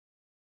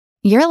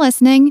You're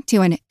listening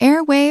to an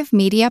Airwave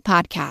Media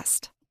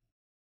Podcast.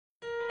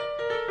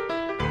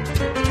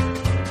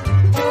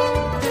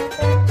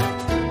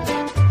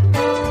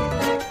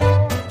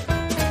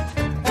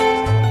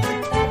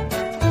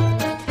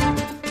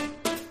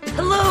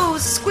 Hello,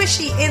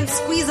 squishy and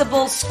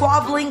squeezable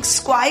squabbling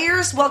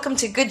squires. Welcome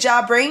to Good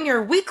Job Brain,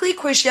 your weekly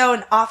quiz show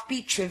and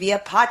offbeat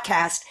trivia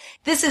podcast.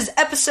 This is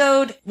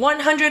episode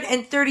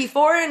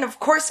 134, and of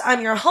course,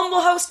 I'm your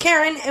humble host,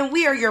 Karen, and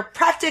we are your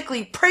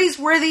practically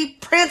praiseworthy,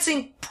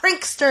 prancing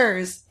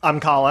pranksters. I'm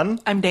Colin.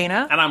 I'm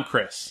Dana. And I'm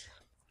Chris.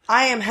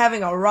 I am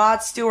having a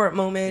Rod Stewart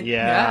moment.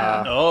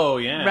 Yeah. Oh,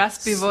 yeah.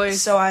 Raspy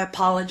voice. So I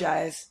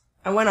apologize.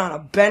 I went on a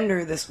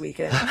bender this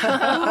weekend. And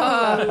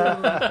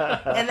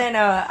then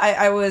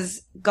I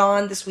was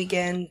gone this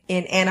weekend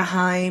in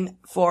Anaheim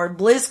for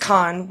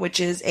BlizzCon, which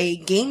is a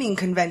gaming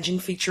convention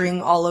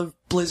featuring all of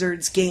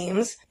Blizzard's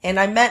games. And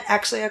I met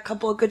actually a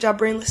couple of Good Job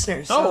Brain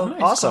listeners. Oh, So,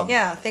 nice. Awesome.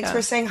 yeah, thanks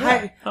for saying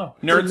hi. Oh,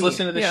 nerds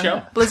listen to this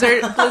show?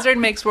 Blizzard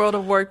makes World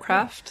of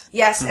Warcraft.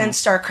 Yes, and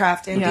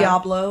StarCraft and Yeah.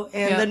 Diablo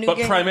and Yeah. the new But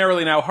game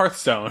primarily now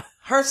Hearthstone,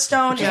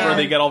 Hearthstone. which is where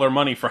they get all their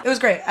money from. It was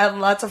great. I had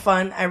lots of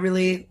fun. I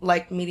really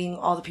liked meeting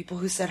all the people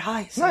who said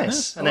hi. So,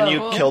 Nice. And then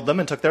you killed them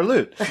and took their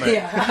loot.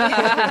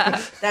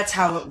 yeah. That's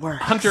how it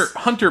works.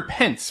 Hunter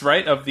Pence,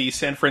 right, of the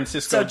San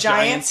Francisco So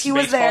Giants, he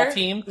was baseball there.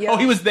 team. Yeah. Oh,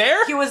 he was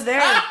there? He was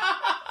there.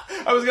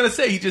 I was going to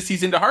say,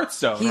 he's into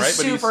Hearthstone, He's right?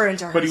 super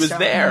into Hearthstone. But he was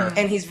there.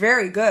 And he's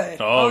very good.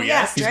 Oh,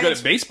 yes. He's good Giants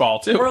at baseball,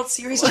 too. World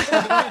Series.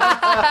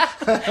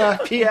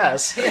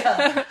 P.S.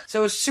 So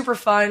it was super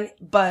fun,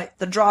 but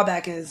the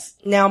drawback is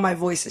now my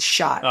voice is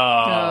shot.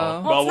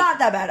 Well, it's not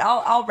that bad.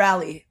 I'll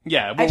rally.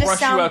 Yeah, I we'll just rush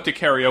sound- you out to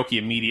karaoke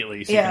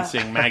immediately so you Yeah. can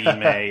sing Maggie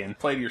May and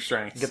play to your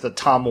strengths. Get the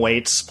Tom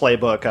Waits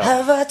playbook up.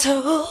 Have I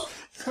told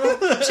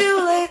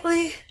you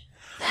lately?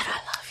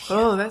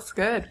 Oh, that's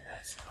good.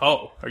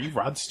 Oh, are you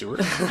Rod Stewart?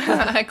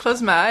 I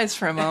closed my eyes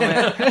for a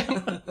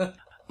moment.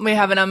 We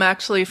have an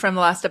actually from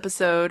the last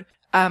episode.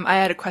 I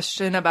had a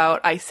question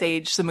about Ice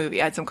Age the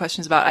movie. I had some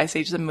questions about Ice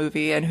Age the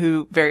movie and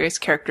who various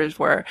characters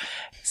were.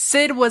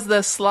 Sid was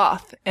the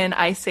sloth in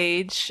Ice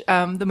Age,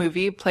 the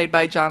movie, played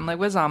by John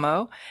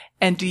Leguizamo.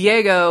 And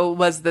Diego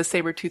was the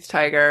saber-toothed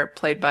tiger,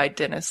 played by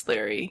Dennis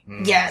Leary.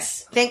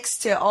 Yes. Thanks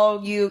to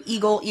all you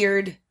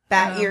eagle-eared,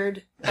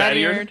 bat-eared,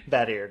 Bat-eared?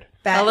 Bat-eared.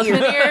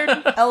 Elephant-eared.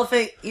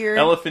 elephant-eared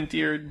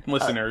Elephant-eared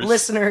listeners.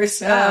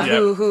 listeners Yep.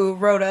 who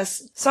wrote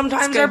us.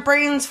 Sometimes our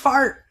brains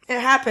fart. It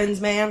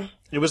happens, man.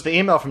 It was the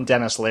email from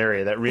Dennis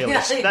Leary that really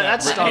Yeah.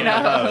 that stung the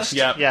most.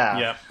 Yep.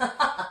 Yeah. Yep.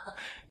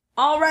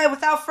 All right,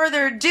 without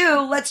further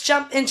ado, let's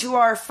jump into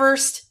our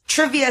first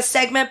trivia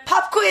segment,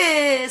 Pop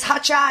Quiz,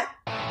 Hot Shot.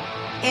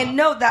 And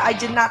note that I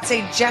did not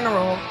say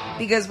general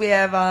because we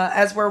have,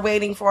 as we're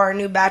waiting for our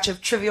new batch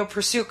of Trivial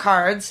Pursuit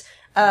cards,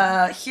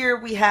 here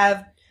we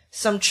have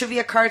some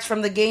trivia cards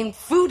from the game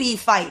Foodie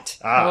Fight.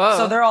 Whoa.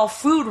 So they're all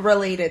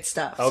food-related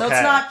stuff. So it's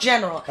Okay. not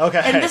general.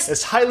 Okay. And this,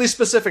 It's highly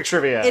specific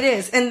trivia. it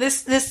is. And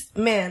this,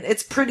 man,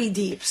 it's pretty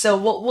deep. So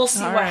we'll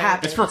see what right.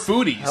 happens. It's for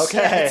foodies.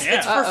 Okay.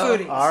 It's for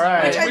foodies. All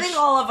right. Which I think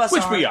all of us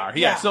Which are. we are.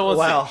 Yeah. So let's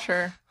Well, see.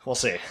 Sure. we'll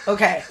see.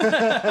 Okay.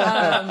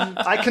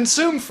 I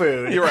consume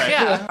food. You're right.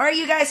 Yeah. All right,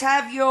 you guys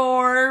have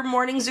your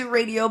Morning Zoo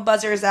radio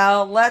buzzers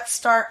out. Let's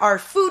start our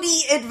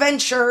foodie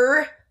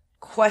adventure.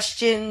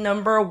 Question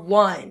number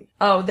 1.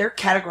 Oh, they're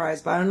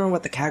categorized, but I don't know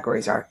what the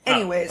categories are.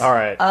 Anyways. All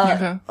right.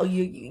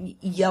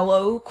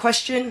 Yellow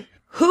question.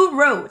 Who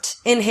wrote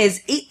in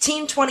his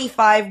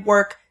 1825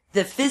 work,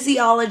 The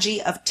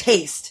Physiology of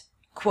Taste,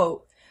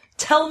 quote,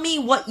 "Tell me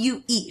what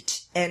you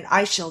eat, and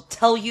I shall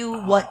tell you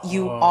what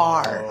you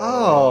are."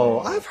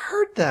 Oh, I've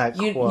heard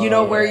that You quote.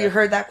 know where you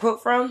heard that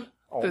quote from?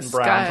 Alton This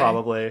Brown, guy.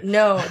 probably.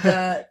 No,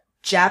 the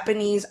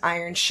Japanese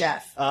Iron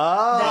Chef.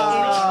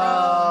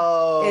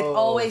 Oh. It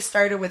always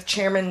started with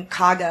Chairman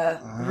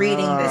Kaga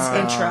reading this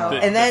intro.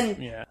 And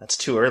then, Yeah. That's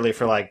too early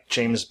for, like,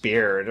 James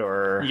Beard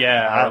or...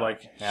 Yeah, or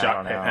like I Jacques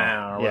don't know. Pepin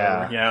or Yeah.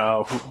 whatever. Yeah.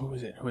 Oh, who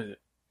is it? Who is it?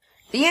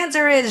 the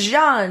answer is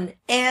Jean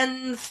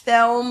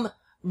Anthelme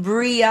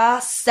Bria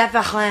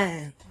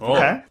Severin. Oh.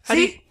 Okay.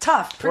 See,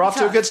 tough. We're off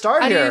to a good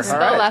start How do here. you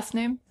spell All right. last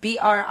name?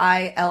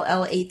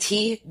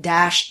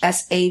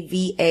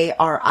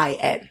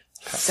 BRILLAT-SAVARIN.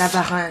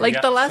 Severin. Like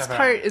Yeah, the last Severin.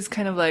 part is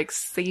kind of like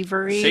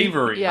savory.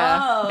 Savory. Yeah.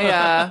 Oh.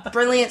 Yeah.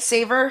 Brilliant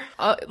savor.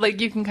 Like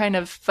you can kind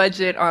of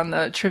fudge it on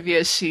the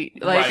trivia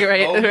sheet, like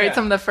Right. Oh, write yeah.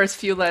 some of the first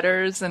few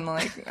letters, and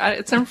like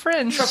it's in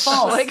French. True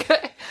false. Like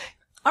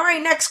All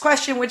right, next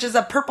question, which is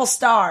a purple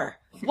star.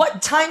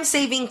 What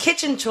time-saving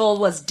kitchen tool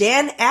was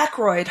Dan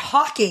Aykroyd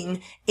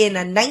hawking in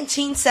a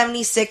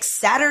 1976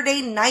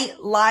 Saturday Night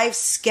Live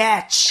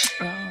sketch?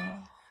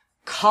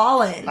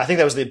 Colin. I think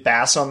that was the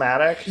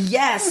Bassomatic.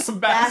 Yes,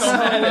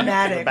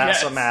 Bassomatic.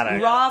 Bassomatic.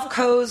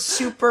 Rovco's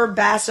Super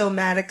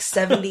Bassomatic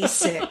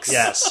 76.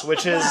 Yes,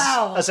 which is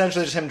Wow.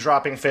 essentially just him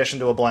dropping fish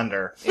into a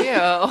blender.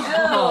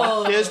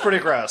 ew. It is pretty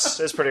gross.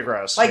 It's pretty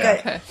gross. Like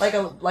yeah.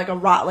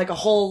 a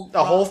whole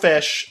a whole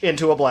fish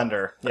into a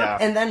blender. Yeah.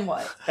 and then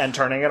what? And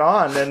turning it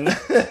on and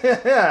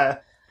yeah.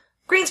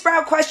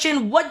 Greensboro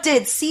question, what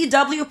did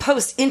CW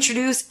Post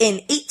introduce in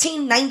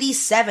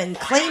 1897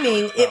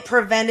 claiming it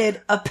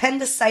prevented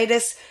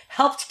appendicitis,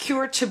 helped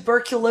cure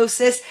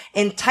tuberculosis,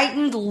 and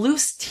tightened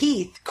loose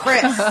teeth?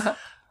 Chris.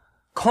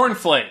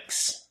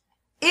 Cornflakes.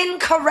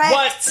 Incorrect.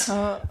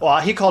 What? Well,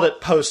 he called it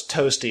Post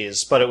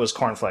Toasties, but it was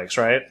cornflakes,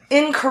 right?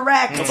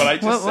 Incorrect. No, but I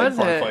just What said was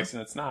it? cornflakes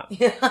and it's not.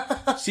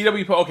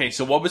 CW. Okay,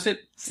 so what was it?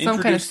 Some kind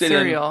of Introduced it in-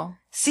 cereal.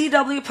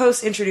 CW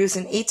Post introduced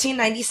in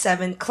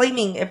 1897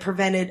 claiming it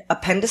prevented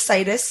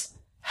appendicitis,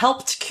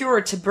 helped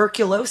cure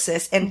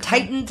tuberculosis, and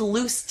tightened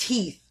loose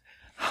teeth.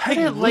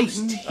 Tightened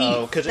loose teeth.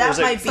 Oh, because That was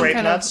might it be grape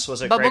kind of nuts?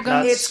 Was it bubble grape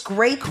gum? nuts? It's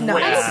grape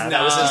nuts. Yeah,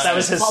 that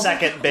was his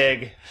second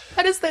big.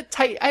 How does that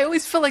tight? I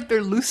always feel like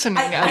they're loosening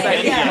as I- I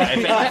yeah.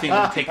 If anything,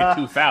 would take a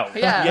tooth out.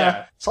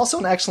 Yeah. It's also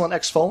an excellent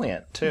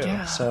exfoliant too.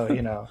 Yeah.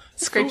 So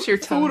scrapes your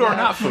tongue. Food or out.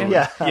 not food?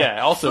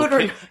 Yeah. Also,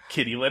 Food or-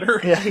 kitty litter.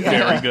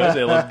 Very good.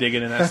 They love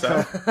digging in that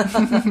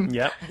stuff.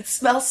 Yep. It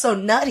smells so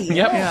nutty. Yep.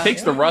 Yeah.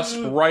 Takes the rust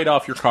right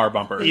off your car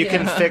bumper. you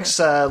can fix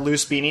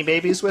loose Beanie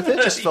Babies with it.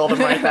 Just fill them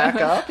right back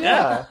up.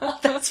 Yeah,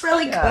 That's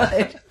really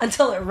good.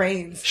 Until it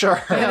rains.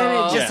 sure. And then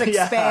it just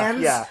Yeah,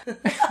 expands. Yeah.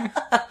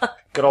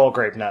 Good old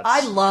grape nuts.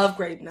 I love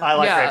grape nuts. I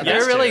like Yeah, grape they're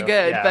nuts really too.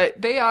 good, Yeah. but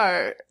they're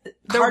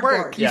Cardboard.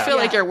 work. You Yeah. feel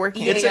like Yeah. you're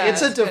working. It's Yeah.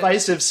 a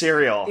divisive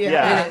cereal.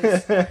 Yeah. It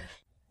is.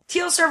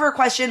 Teal server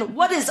question.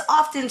 What is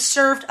often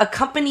served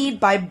accompanied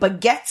by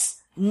baguettes,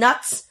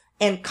 nuts,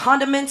 and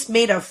condiments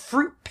made of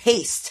fruit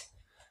paste?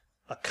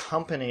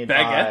 Accompanied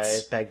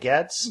Baguettes? by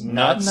baguettes,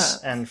 Nuts.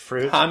 nuts, and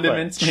fruit.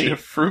 Condiments made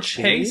of fruit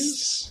cheese?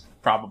 paste?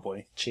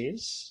 Probably.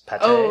 Cheese? Pate?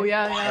 Oh,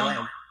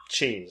 yeah.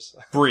 Cheese.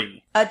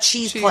 Brie. A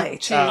cheese plate.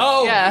 Cheese.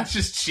 Oh, yeah. it's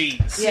just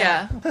cheese.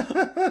 Yeah.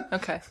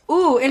 Okay.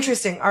 Ooh,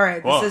 interesting. All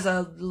right, Whoa. this is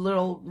a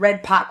little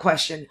red pot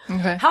question.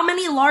 Okay. How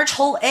many large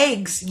whole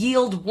eggs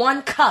yield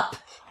 1 cup?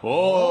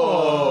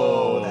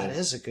 Oh. That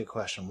is a good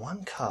question.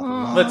 1 cup.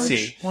 Let's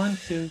see. 1,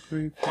 2,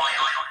 3, 4.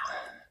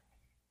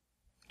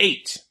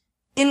 8.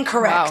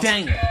 Incorrect. Wow.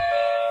 Dang it.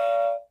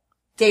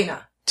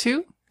 Dana.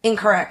 2?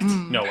 Incorrect.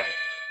 No way.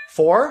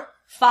 4?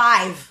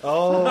 5.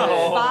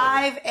 Oh.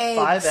 5 eggs.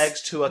 5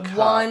 eggs to a cup.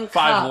 1 cup.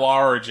 5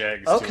 large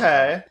eggs.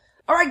 Okay.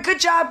 All right, good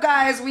job,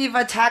 guys. We've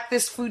attacked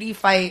this foodie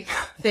fight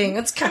thing.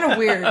 It's kind of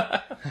weird.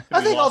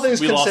 I think all things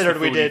we lost considered, the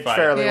we foodie did fight.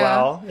 fairly Yeah.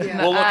 well.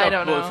 Yeah. We'll look I up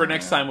don't know. for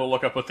next time. We'll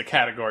look up what the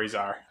categories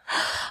are.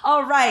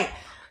 All right.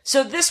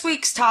 So this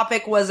week's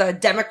topic was a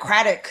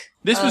democratic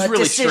This was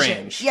really decision.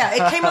 strange. Yeah,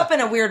 it came up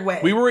in a weird way.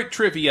 We were at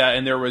trivia,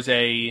 and there was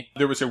a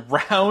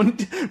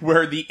round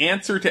where the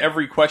answer to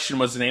every question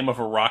was the name of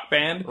a rock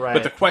band, Right.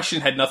 but the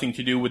question had nothing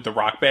to do with the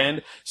rock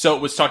band. So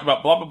it was talking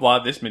about blah blah blah,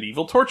 this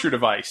medieval torture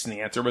device, and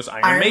the answer was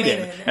Iron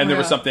Maiden. And there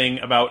was something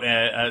about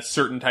a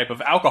certain type of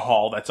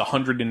alcohol that's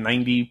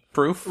 190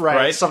 proof,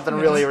 Right. Something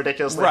really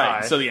ridiculously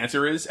Right. high. So the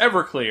answer is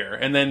Everclear.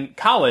 And then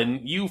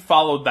Colin, you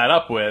followed that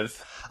up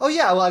with Oh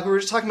yeah, like we were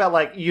just talking about,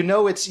 like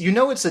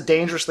it's a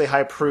dangerously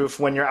high proof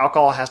when your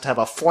alcohol has to have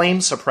a flame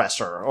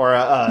suppressor or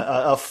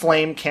a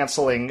flame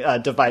canceling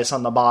device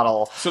on the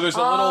bottle. So there's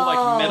a little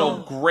like metal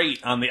grate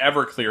on the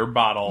Everclear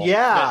bottle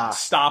Yeah. that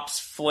stops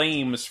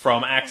flames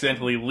from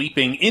accidentally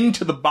leaping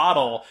into the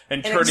bottle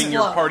and turning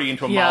your explode. party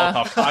into a Yeah.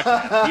 Molotov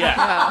cocktail.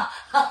 Yeah.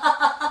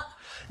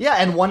 Yeah,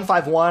 and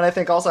 151 I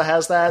think also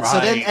has that. So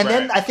then Right,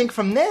 then right. I think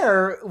from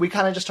there we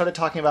kind of just started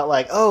talking about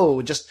like,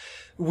 just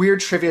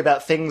weird trivia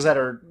about things that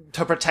are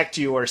to protect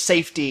you or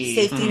safety.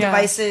 Safety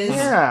devices.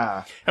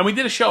 Yeah. And we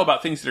did a show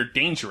about things that are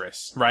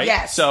dangerous, right?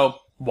 Yes. So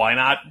why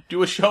not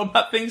do a show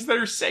about things that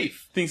are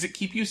safe? Things that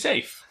keep you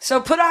safe. So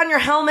put on your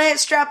helmet,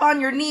 strap on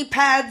your knee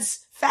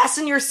pads,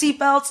 fasten your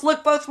seatbelts,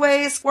 look both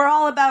ways. We're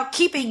all about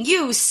keeping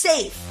you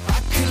safe. I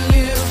can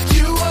lift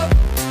you up.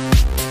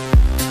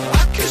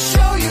 I can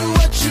show you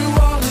what you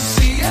want to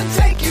see and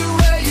take you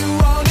where you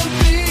want to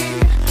be.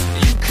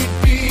 You could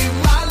be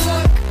my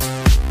luck.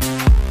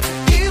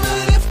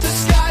 Even if the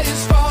sky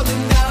is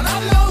falling down, I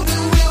know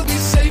that we'll be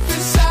safe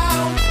and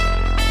sound.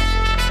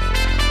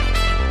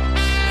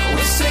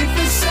 We're safe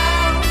and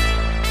sound.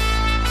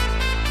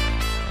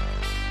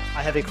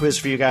 I have a quiz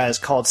for you guys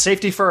called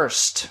Safety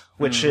First,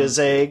 which is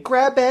a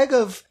grab bag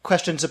of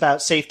questions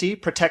about safety,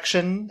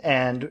 protection,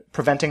 and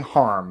preventing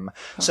harm.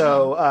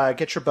 So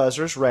get your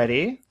buzzers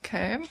ready.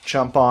 Okay.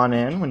 Jump on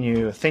in when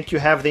you think you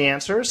have the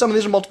answer. Some of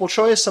these are multiple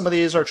choice. Some of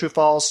these are true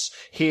false.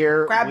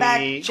 Here Grab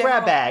bag,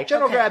 general-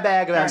 general okay. grab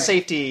bag about All right.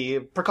 safety,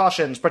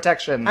 precautions,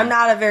 protection. I'm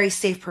not a very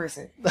safe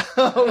person.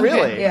 Oh,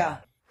 really? Yeah.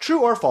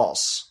 True or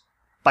false?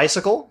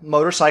 Bicycle,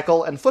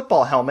 motorcycle, and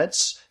football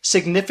helmets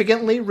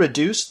significantly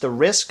reduce the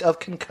risk of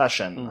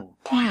concussion.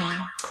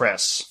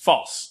 Chris.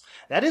 False.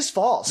 That is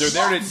false.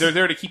 They're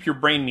there to keep your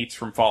brain meats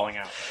from falling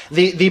out.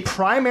 The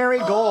primary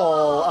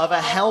goal of a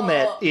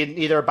helmet in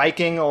either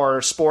biking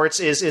or sports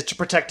is to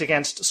protect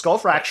against skull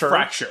fracture,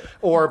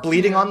 or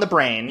bleeding on the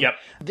brain. Yep.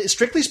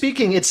 Strictly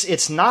speaking,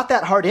 it's not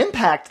that hard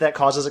impact that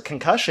causes a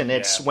concussion.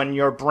 It's when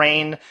your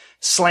brain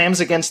slams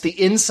against the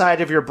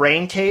inside of your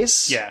brain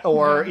case, Yeah.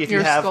 or if Your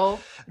you have skull.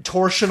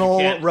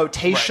 torsional,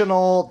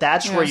 rotational.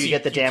 That's where you So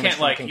get the damage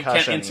from You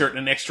concussion. can't insert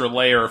an extra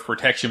layer of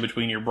protection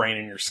between your brain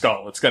and your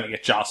skull. It's going to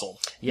get jostled.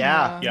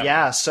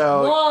 Yeah.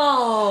 So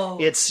Whoa.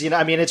 it's,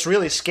 it's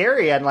really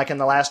scary. And like in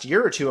the last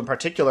year or two in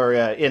particular,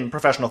 in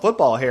professional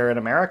football here in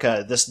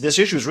America, this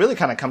issue's really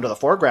kind of come to the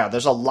foreground.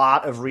 There's a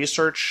lot of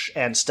research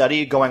and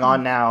study going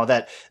on now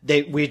that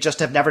we just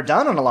have never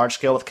done on a large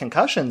scale with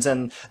concussions.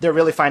 And they're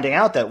really finding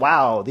out that,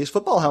 wow, these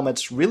football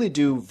helmets really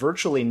do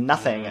virtually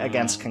nothing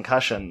against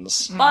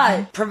concussions.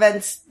 But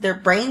prevents their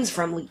brains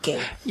from leaking.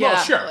 Yeah,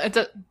 Well,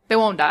 sure. They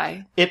won't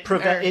die. It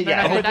prevents, They're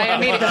not gonna die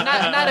immediately.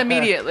 Not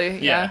immediately.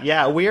 Yeah.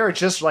 Yeah, we are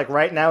just like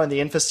right now in the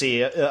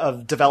infancy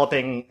of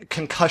developing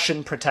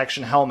concussion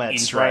protection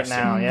helmets right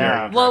now. Interesting. Yeah.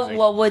 Very Well,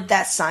 what would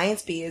that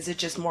science be? Is it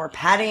just more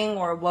padding,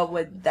 or what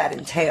would that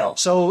entail?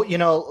 So,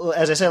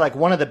 as I say, like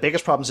one of the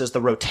biggest problems is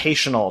the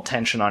rotational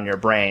tension on your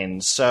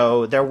brain.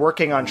 So they're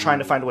working on trying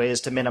to find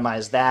ways to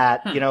minimize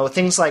that.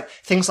 Things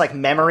like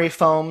memory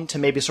foam to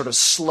maybe sort of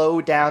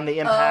slow down the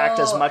impact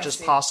as much as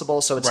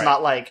possible. So it's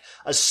not like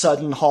a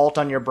sudden halt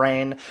on your brain.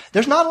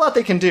 There's not a lot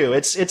they can do.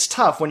 It's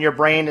tough when your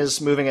brain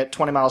is moving at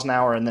 20 miles an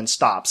hour and then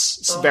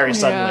stops very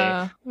suddenly.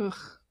 Yeah. Ugh.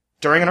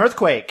 During an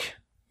earthquake,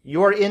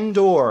 you are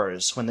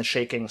indoors when the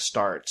shaking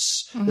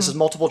starts. This is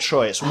multiple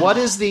choice. What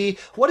is the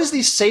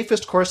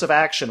safest course of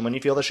action when you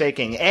feel the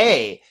shaking?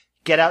 A,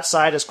 get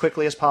outside as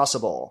quickly as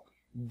possible.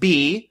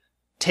 B,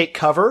 take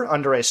cover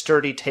under a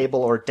sturdy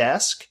table or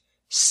desk.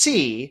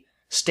 C,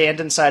 stand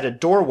inside a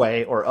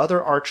doorway or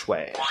other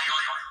archway.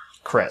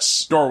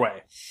 Chris.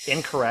 Doorway.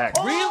 Incorrect.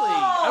 Really?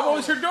 I've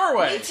always heard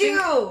doorway. Me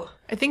too.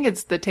 I think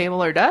it's the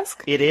table or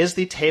desk. It is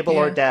the table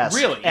or desk.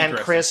 Really? And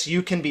Interesting. Chris,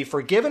 you can be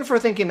forgiven for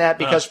thinking that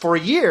because for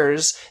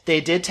years they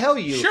did tell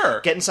you,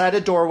 Sure. get inside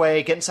a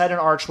doorway, get inside an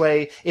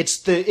archway.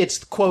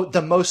 It's quote,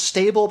 the most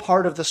stable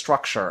part of the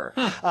structure.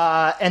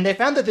 And they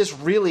found that this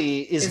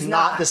really is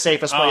not the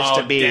safest place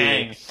to be.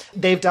 Dang.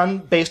 They've done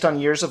based on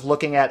years of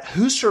looking at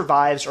who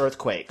survives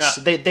earthquakes.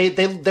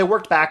 They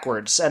worked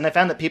backwards and they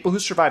found that people who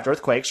survived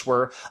earthquakes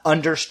were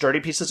under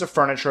sturdy pieces of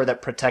furniture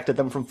that protected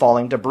them from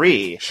falling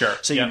debris. Sure.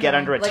 So you Yep. get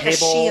under a Like a table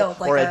shield,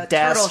 like or a a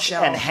desk turtle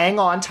shell. and hang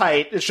on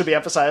tight. It should be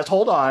emphasized.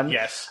 Hold on.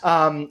 Yes.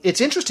 It's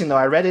interesting though.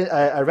 I read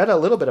a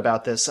little bit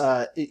about this.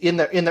 In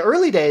the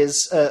early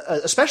days,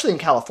 especially in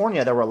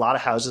California, there were a lot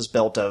of houses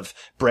built of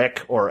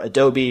brick or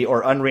adobe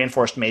or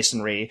unreinforced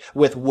masonry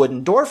with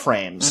wooden door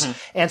frames.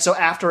 And so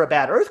after a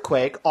bad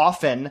earthquake,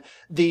 often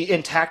the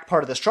intact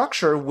part of the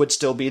structure would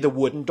still be the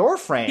wooden door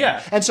frame.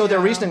 Yeah. And so their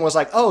reasoning was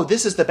like, oh,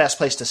 this is the best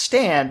place to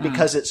stand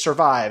because it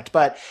survived.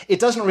 But it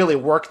doesn't really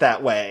work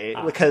that way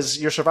because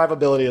your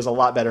survivability is a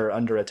lot better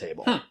under a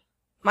table.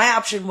 My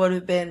option would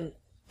have been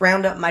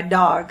round up my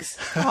dogs.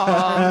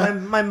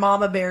 my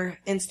mama bear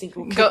instinct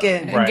will Go kick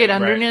in. and Right, get right.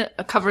 underneath,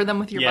 cover them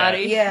with your Yeah.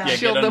 body. Yeah. Yeah,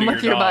 Shield get them under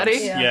with your dogs. body.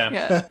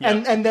 Yeah.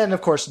 And then,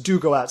 of course, do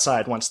go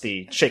outside once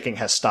the shaking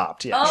has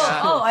stopped. Yes.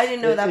 Oh, I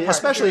didn't know that part.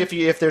 Especially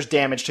if there's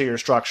damage to your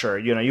structure,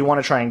 you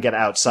want to try and get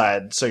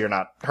outside so you're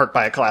not hurt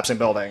by a collapsing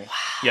building.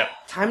 Yep.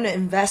 Time to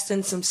invest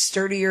in some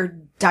sturdier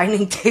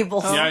dining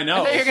tables. Yeah, I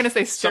know. I thought you were going to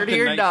say Something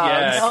sturdier nice- dogs.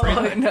 Yeah,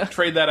 Oh, no.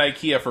 trade that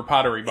IKEA for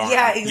Pottery Barn.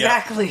 Yeah,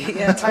 exactly.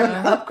 Yeah, time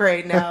to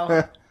upgrade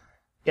now.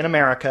 In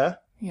America,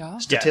 Yeah.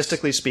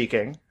 statistically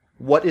speaking,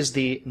 what is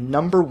the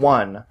number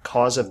one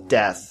cause of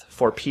death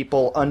for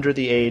people under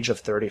the age of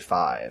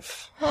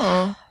 35?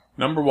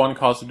 Number one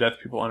cause of death,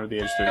 people under the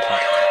age of 35.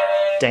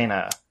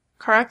 Dana.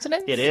 Car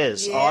accidents? It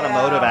is. Yeah.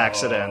 Automotive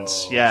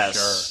accidents.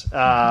 Yes.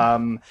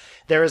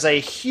 There is a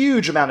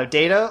huge amount of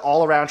data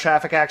all around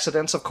traffic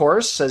accidents, of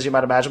course, as you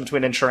might imagine,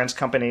 between insurance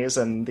companies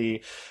and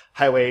the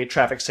Highway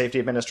Traffic Safety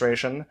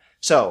Administration.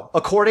 So,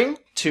 according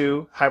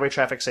to Highway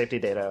Traffic Safety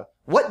data,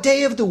 what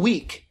day of the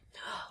week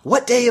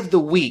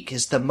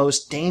is the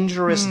most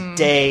dangerous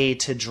day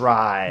to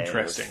drive?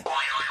 Interesting.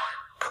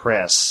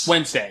 Chris.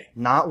 Wednesday.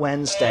 Not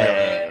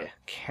Wednesday.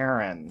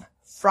 Karen.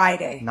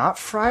 Friday. Not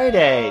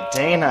Friday.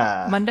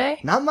 Dana. Monday?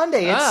 Not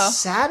Monday. It's Oh.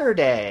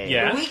 Saturday.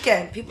 Yeah.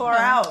 Weekend. People are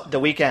out. The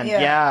weekend,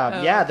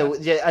 Yeah.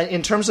 yeah.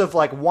 In terms of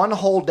like one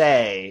whole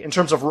day, in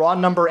terms of raw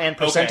number and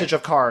percentage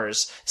of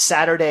cars,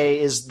 Saturday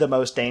is the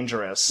most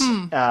dangerous.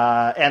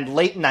 And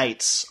late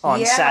nights on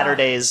Yeah.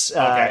 Saturdays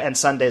and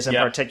Sundays in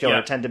Yep, particular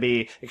yep. tend to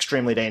be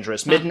extremely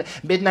dangerous.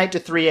 Midnight to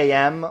 3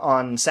 a.m.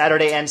 on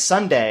Saturday and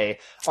Sunday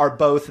are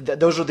both,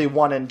 those are the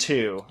 1 and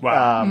 2.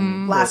 Wow.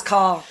 Last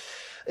call.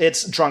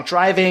 It's drunk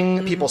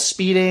driving, people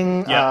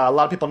speeding, Yeah. a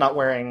lot of people not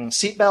wearing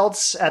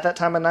seatbelts at that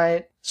time of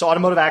night. So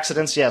automotive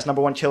accidents, yes,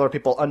 number one killer,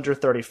 people under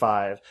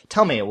 35.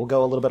 Tell me, we'll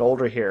go a little bit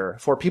older here.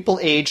 For people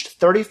aged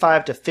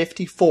 35 to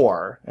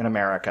 54 in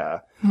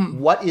America,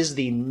 what is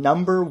the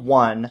number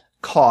one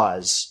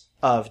cause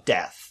of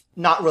death?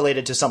 Not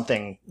related to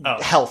something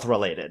health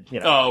related,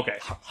 Oh, okay.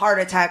 Heart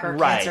attack or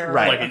Right, cancer.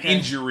 right. Like an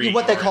injury.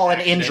 What they or call an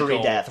accidental-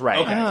 injury death, right.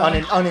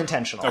 Okay.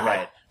 Unintentional,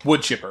 right.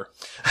 Wood chipper.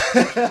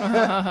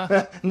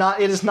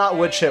 It is not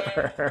wood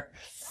chipper.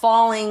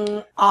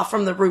 Falling off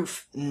from the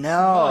roof.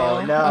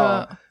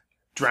 No.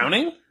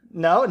 Drowning?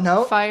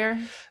 No. Fire.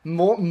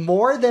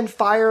 More than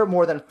fire,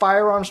 more than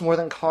firearms, more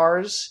than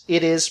cars.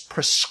 It is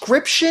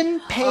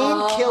prescription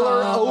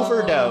painkiller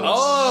overdose.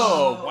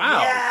 Oh,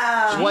 wow.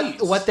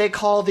 Yeah. What they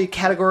call the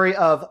category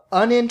of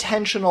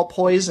unintentional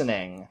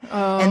poisoning.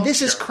 And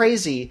this is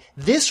crazy.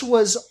 This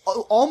was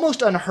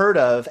almost unheard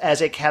of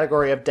as a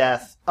category of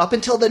death up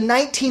until the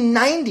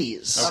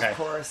 1990s. Okay. Of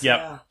course. Yep.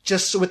 Yeah.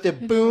 Just with the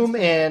boom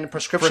in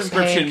prescription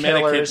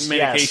painkillers,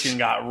 medication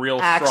got real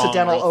strong.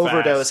 accidental real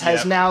overdose fast. has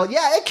Yep. now,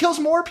 it kills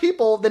more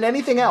people than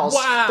anything else.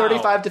 Wow.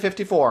 35 to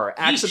 54.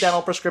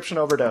 Accidental prescription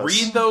overdose.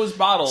 Read those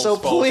bottles, So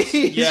folks.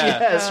 please,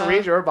 Yeah.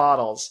 read your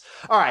bottles.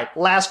 All right,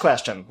 last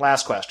question.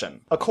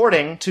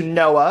 According to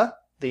NOAA,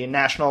 the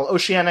National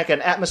Oceanic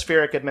and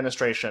Atmospheric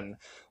Administration,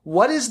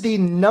 what is the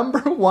number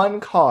one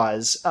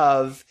cause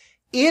of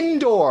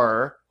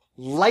indoor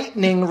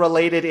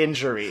lightning-related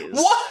injuries?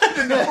 What?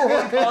 The number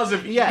one cause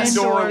of Yes.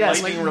 indoor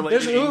Yes.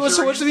 lightning-related So which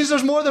injuries? means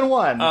there's more than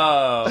one.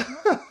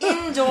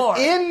 Indoor.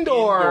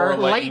 Indoor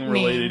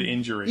lightning-related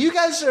injuries. You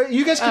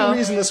guys can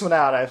reason this one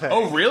out, I think.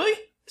 Oh, really?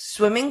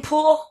 Swimming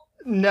pool.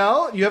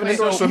 No? You have an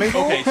indoor swimming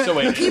pool? Okay, so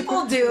wait.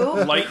 People do.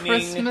 Lightning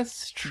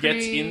Christmas tree.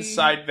 gets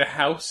inside the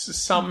house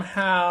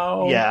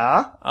somehow.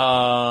 Yeah.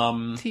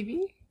 TV.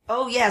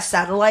 Oh yeah,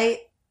 satellite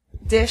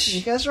dish.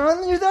 You guys are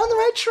on the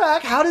right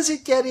track. How does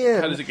it get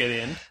in? How does it get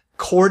in?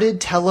 Corded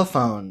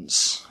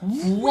telephones.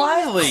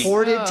 Really?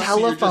 Corded So you're just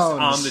telephones.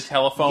 on the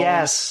telephone.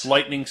 Yes.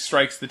 Lightning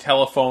strikes the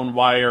telephone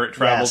wire. It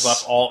travels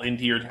Yes. up all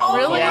into your telephone.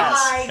 Really?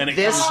 Yes. And it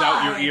This- comes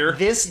out your ear.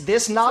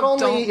 This not only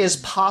don't- is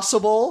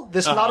possible,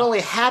 this not only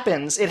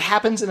happens, it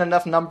happens in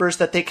enough numbers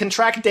that they can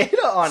track data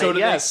on So it. did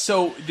Yes.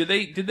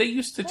 did they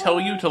used to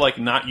tell you to like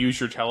not use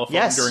your telephone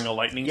Yes. during a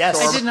lightning Yes.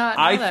 storm? I did not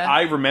know that.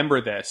 I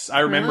remember this. I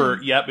remember.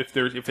 Yep. If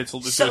there's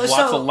So- lots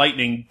so- of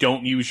lightning,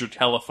 don't use your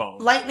telephone.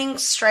 Lightning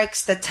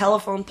strikes the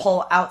telephone pole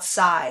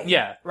outside.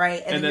 Yeah.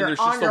 Right. And then then you're there's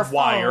on just your a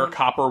wire, phone.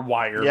 copper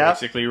wire, Yep.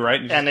 basically, right?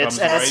 And just it's- comes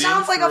and That right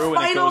sounds like a through,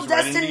 and it Final goes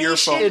right into your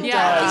Destination. phone. It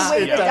does. way It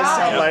to does die.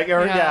 sound like,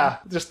 Yeah.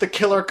 just the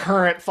killer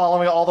current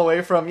following all the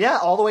way from,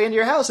 all the way into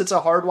your house. It's a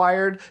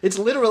hardwired, it's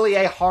literally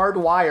a hard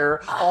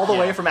wire all the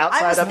way from I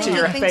outside was up to thinking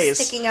your things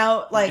face. sticking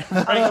out like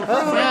of the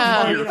room.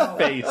 Yeah. you Your know.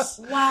 face.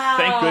 Wow.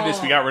 Thank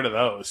goodness we got rid of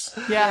those.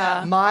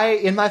 Yeah.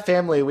 In my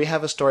family, we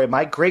have a story.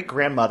 My great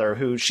grandmother,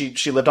 who she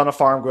lived on a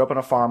farm, grew up on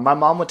a farm. My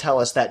mom would tell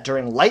us that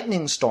during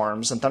lightning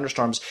storms and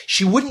thunderstorms,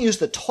 she wouldn't use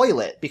the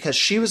toilet because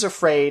she was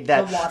afraid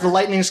that the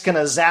lightning's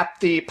gonna zap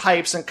the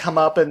pipes and come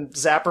up and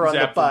zap her on the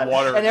Zap the butt.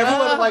 water. And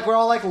everyone we're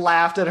all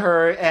laughed at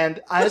her. And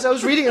as I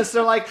was reading this,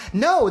 they're like,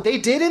 no, they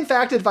did in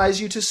fact advise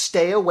you to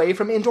stay away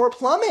from indoor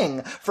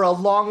plumbing for a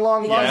long,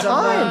 long, long Yeah.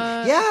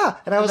 time. Yeah.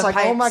 And I was The like,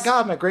 oh my pipes.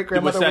 God, my great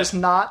grandmother was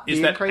not Is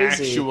being that crazy.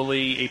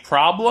 actually a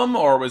problem,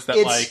 or was that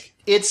like?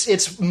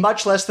 It's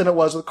much less than it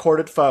was with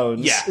corded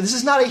phones. Yeah. This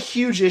is not a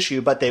huge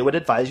issue, but they would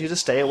advise you to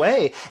stay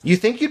away. You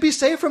think you'd be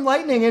safe from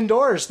lightning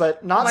indoors,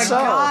 but not Oh my so.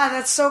 God,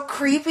 that's so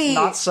creepy.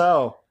 Not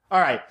so. All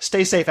right,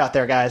 stay safe out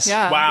there, guys.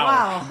 Yeah.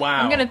 Wow.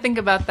 I'm gonna think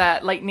about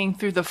that lightning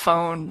through the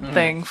phone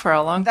thing for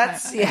a long time.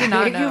 That's I did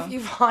not know.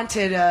 You've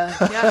haunted.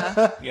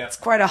 Yeah. Yeah. It's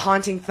quite a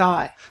haunting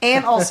thought.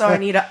 And also, I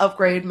need to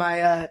upgrade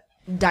my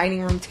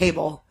dining room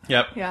table.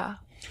 Yep. Yeah.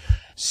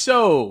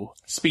 So,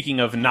 speaking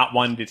of not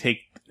wanting to take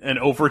an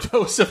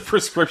overdose of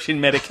prescription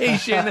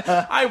medication,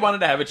 I wanted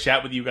to have a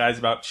chat with you guys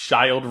about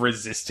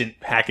child-resistant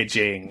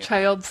packaging.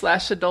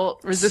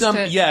 Child/adult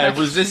resistant.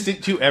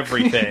 Resistant to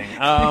everything.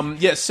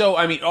 So,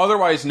 I mean,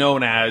 otherwise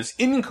known as,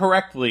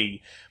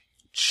 incorrectly,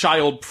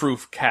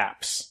 child-proof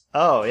caps.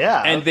 Oh,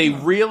 yeah. And they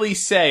really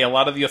say, a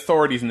lot of the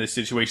authorities in this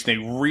situation,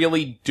 they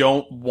really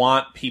don't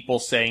want people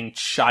saying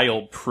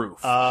child-proof.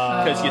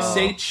 Because you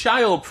say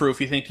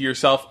child-proof, you think to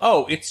yourself,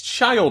 oh, it's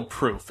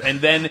child-proof.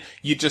 And then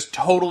you just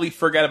totally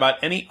forget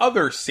about any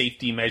other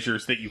safety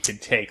measures that you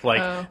could take, like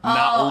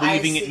not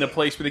leaving it in a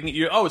place where they can get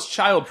you, oh, it's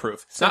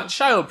child-proof. It's not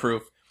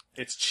child-proof.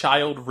 It's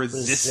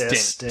child-resistant.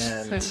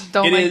 Resistant. So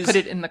don't It like is- put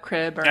it in the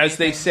crib or As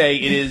they anything. say,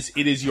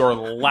 it is your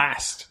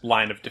last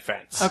line of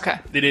defense. Okay.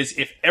 It is,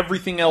 if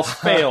everything else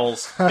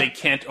fails, they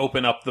can't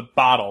open up the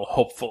bottle,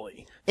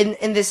 hopefully.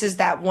 And this is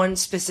that one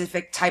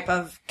specific type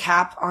of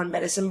cap on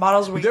medicine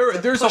bottles where you have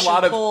to There's a push lot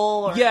and of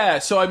pull or... yeah.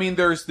 So I mean,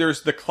 there's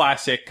the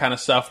classic kind of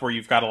stuff where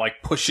you've got to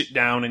like push it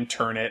down and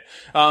turn it.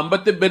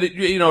 But it,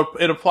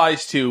 it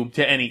applies to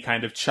any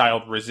kind of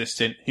child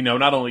resistant.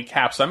 Not only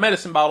caps on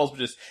medicine bottles, but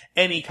just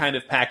any kind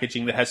of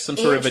packaging that has some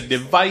sort of a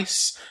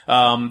device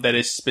that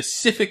is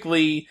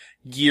specifically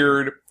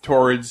geared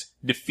towards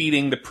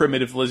defeating the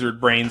primitive lizard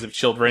brains of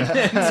children,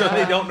 so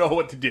they don't know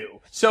what to do.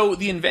 So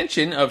the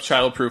invention of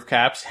childproof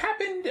caps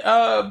happened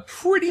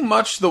pretty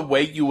much the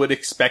way you would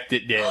expect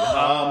it did. It's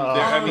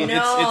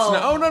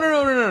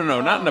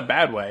not in a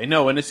bad way.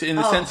 No, and it's in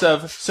the sense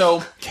of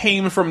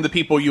came from the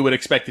people you would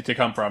expect it to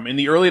come from. In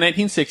the early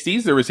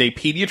 1960s, there was a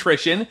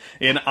pediatrician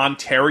in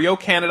Ontario,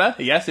 Canada.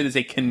 Yes, it is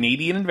a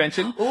Canadian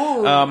invention.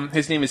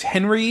 His name is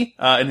Henry,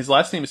 and his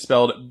last name is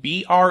spelled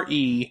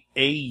Breault,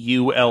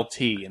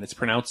 and it's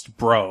pronounced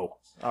bro.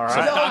 All So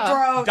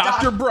right.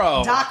 Dr.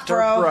 Bro.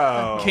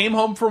 Bro. Came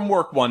home from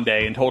work one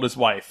day and told his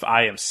wife,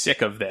 I am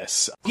sick of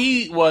this.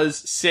 He was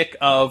sick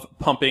of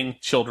pumping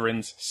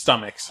children's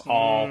stomachs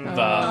all the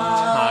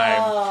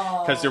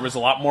time. Because there was a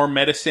lot more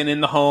medicine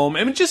in the home.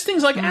 I mean, just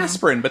things like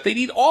aspirin, but they'd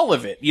eat all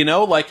of it, you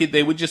know? Like,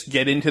 they would just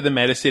get into the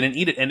medicine and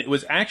eat it. And it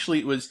was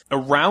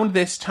around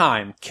this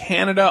time,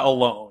 Canada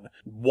alone,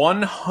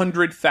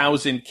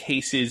 100,000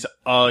 cases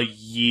a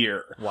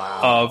year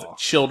of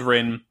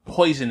children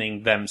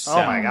poisoning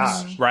themselves. Oh my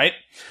gosh. Right?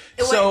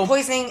 Wait,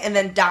 poisoning and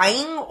then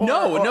dying? Or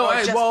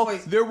just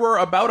poison? There were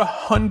about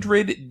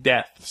 100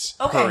 deaths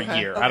per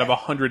year out of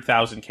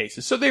 100,000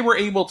 cases. So they were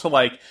able to,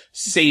 like,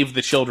 save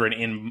the children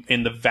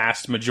in the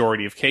vast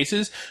majority of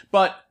cases.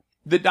 But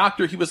the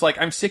doctor, he was like,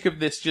 I'm sick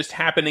of this just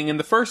happening in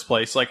the first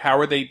place. Like, how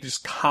are they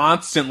just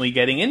constantly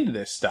getting into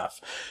this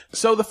stuff?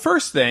 So the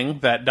first thing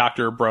that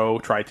Dr. Bro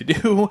tried to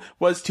do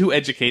was to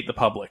educate the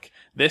public.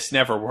 This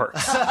never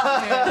works.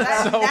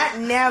 That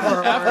never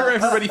works. After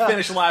everybody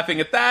finished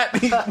laughing at that,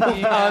 he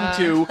moved on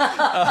to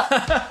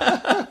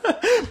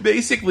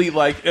basically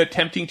like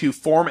attempting to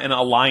form an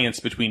alliance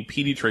between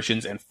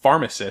pediatricians and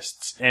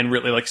pharmacists and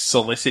really like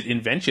solicit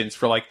inventions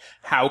for like,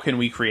 how can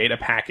we create a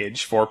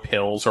package for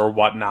pills or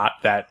whatnot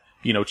that,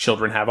 you know,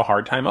 children have a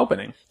hard time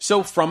opening.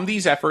 So from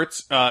these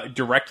efforts,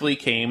 directly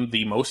came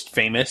the most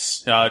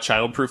famous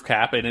child-proof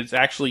cap, and it's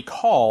actually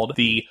called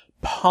the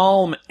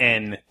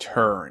Palm-N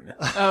turn.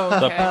 Oh, okay.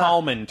 The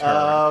Palm-N turn.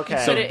 Okay.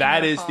 So Put it in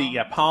that your is palm. the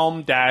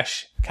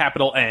Palm-N-turn.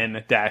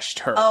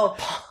 Oh,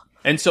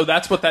 And so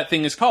that's what that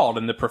thing is called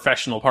in the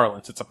professional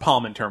parlance. It's a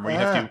Palm-N turn where you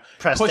have to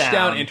Press push down.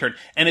 down and turn.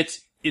 And it's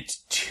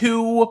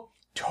two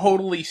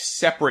totally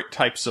separate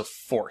types of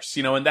force,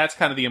 you know, and that's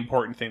kind of the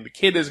important thing. The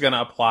kid is going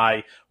to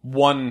apply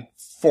one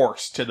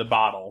force to the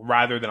bottle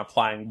rather than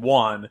applying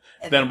one,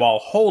 then while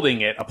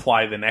holding it,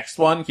 apply the next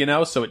one, you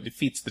know, so it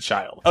defeats the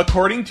child.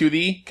 According to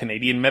the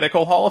Canadian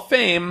Medical Hall of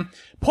Fame,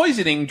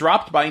 poisoning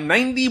dropped by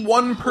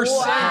 91%.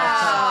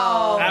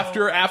 Wow.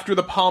 After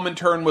the Palm-N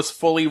turn was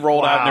fully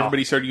rolled out and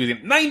everybody started using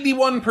it.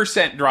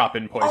 91% drop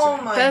in poisoning.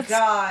 Oh my That's-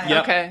 god.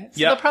 Yep. Okay.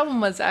 So Yep. the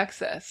problem was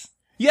access.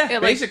 Yeah,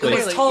 Like, basically.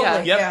 clearly,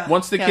 Totally. yeah. Yeah.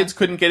 Once the Yeah. kids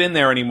couldn't get in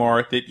there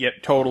anymore, that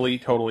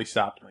totally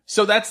stopped.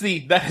 So that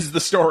is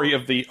the story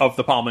of the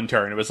Palm-N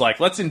turn. It was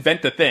like, let's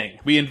invent a thing.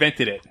 We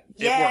invented it.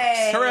 It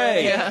Yay. works.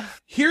 Hooray! Yeah.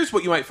 Here's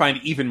what you might find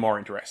even more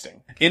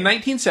interesting. In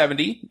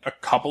 1970, a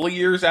couple of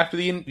years after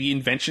the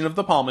invention of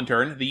the Palm-N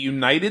turn, the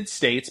United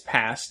States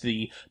passed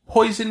the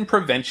Poison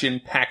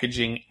Prevention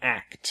Packaging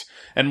Act.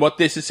 And what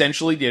this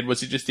essentially did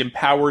was it just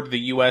empowered the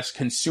U.S.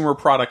 Consumer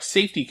Product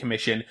Safety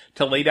Commission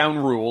to lay down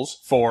rules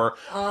for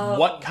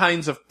what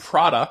kinds of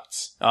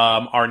products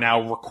are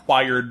now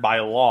required by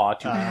law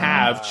to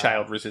have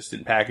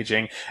child-resistant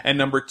packaging. And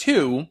number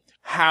two,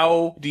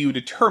 how do you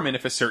determine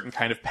if a certain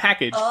kind of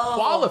package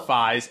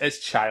qualifies as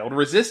child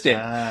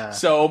resistant?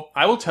 So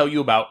I will tell you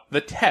about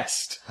the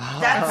test.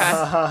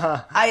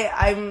 That's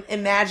I'm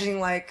imagining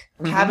like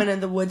cabin in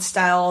the woods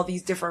style, all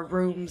these different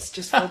rooms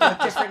just filled with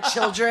different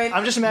children.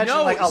 I'm just imagining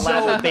No, like a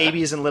lab so- with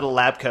babies in little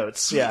lab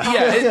coats. Yeah.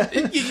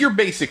 Yeah, you're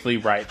basically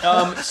right.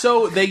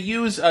 So they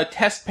use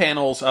test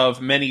panels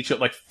of many,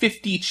 like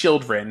 50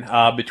 children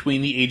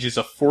between the ages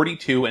of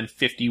 42 and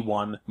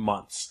 51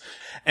 months.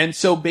 And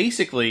so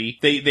basically,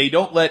 they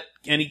don't let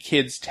any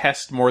kids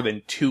test more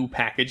than 2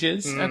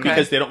 packages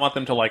because they don't want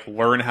them to like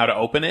learn how to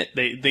open it.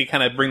 They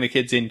kind of bring the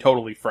kids in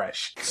totally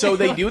fresh. So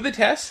they do the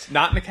test,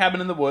 not in a cabin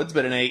in the woods,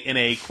 but in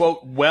a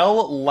quote,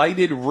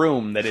 well-lighted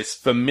room that is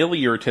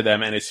familiar to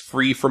them and is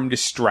free from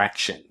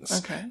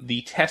distractions. Okay.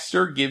 The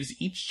tester gives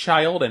each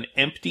child an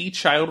empty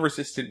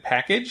child-resistant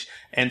package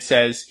and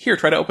says, here,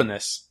 try to open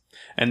this.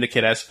 And the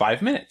kid has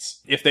 5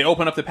 minutes. If they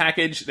open up the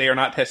package, they are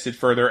not tested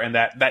further, and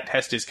that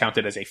test is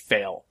counted as a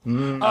fail.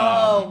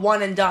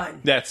 One and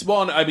done. That's,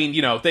 well, I mean,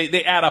 you know,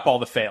 they add up all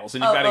the fails,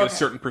 and you've got to get okay. a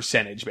certain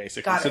percentage,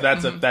 basically. Got So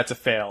it. that's a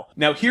fail.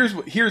 Now, here's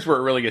where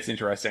it really gets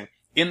interesting.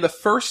 In the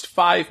first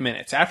 5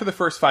 minutes, after the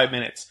first 5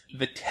 minutes,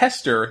 the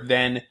tester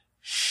then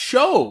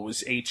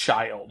shows a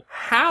child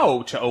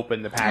how to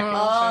open the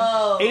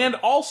package. And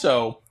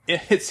also,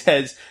 it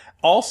says,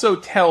 also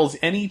tells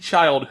any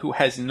child who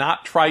has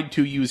not tried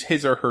to use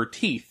his or her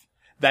teeth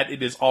that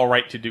it is all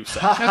right to do so.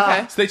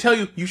 Okay. So they tell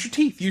you, use your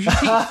teeth, use your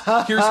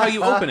teeth. Here's how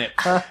you open it.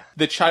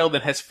 The child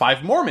then has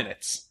 5 more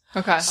minutes.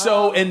 Okay.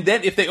 So, and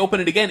then if they open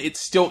it again,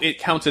 it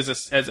counts as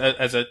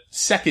a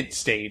second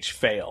stage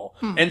fail.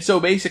 And so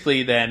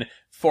basically then,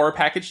 for a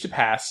package to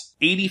pass,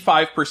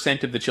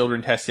 85% of the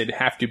children tested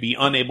have to be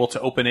unable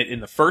to open it in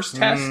the first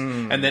test,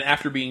 and then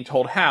after being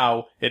told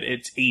how,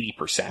 it's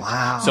 80%.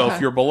 Wow. So Okay.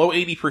 if you're below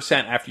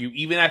 80% after you tell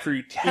Even a after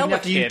you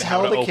kid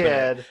tell how to the open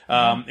kid.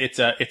 it,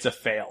 it's a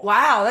fail.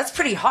 Wow, that's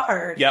pretty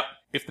hard. Yep.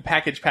 If the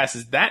package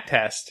passes that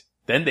test,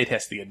 then they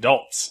test the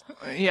adults.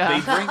 Yeah.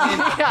 They bring in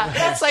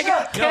Yeah. It's like,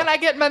 can I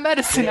get my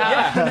medicine out?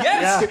 Yeah,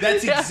 yes, Yeah.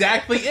 that's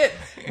exactly it.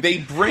 They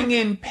bring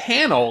in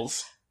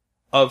panels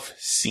of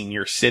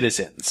senior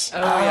citizens. Oh,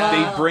 yeah.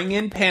 They bring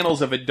in panels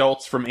of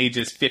adults from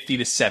ages 50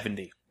 to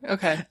 70.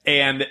 Okay.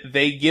 And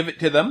they give it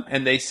to them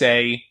and they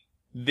say,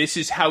 this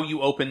is how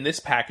you open this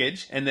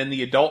package, and then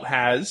the adult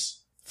has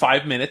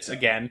 5 minutes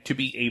again to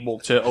be able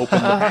to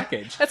open the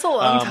package. That's a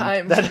long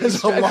time. That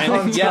is a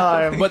long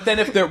time. But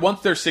then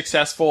once they're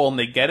successful and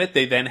they get it,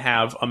 they then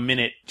have a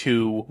minute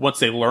to, once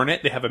they learn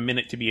it, they have a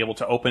minute to be able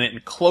to open it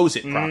and close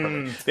it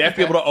properly. They have to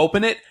be able to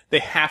open it. They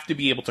have to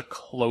be able to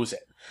close it.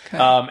 Okay.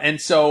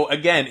 And so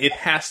again, it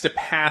has to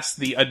pass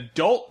the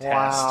adult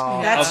test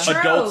That's of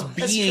true. adults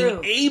That's being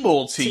true.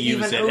 able to use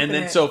even it. open And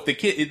then it. so if the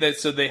kid,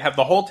 so they have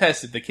the whole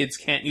test. If the kids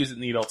can't use it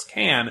and the adults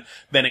can,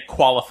 then it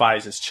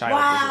qualifies as child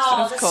resistant.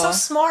 Wow, that's cool. so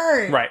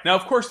smart. Right. Now,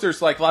 of course,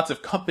 there's like lots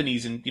of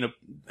companies and,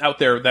 out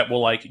there that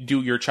will like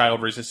do your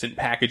child resistant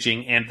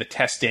packaging and the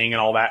testing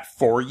and all that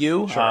for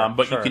you.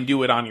 But you can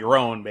do it on your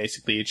own,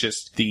 basically. It's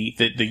just the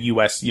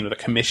US, the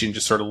commission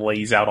just sort of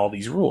lays out all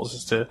these rules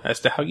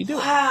as to how you do it.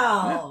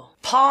 Wow.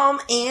 Palm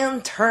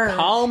and Turn.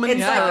 Palm and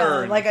it's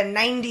Turn. like a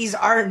 90s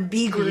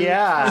R&B group.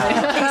 Yeah.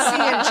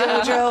 Casey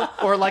and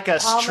JoJo. Or like a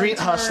Palm street and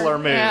Turn. hustler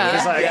move. Yeah.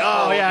 He's like,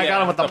 oh yeah, I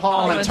got him with the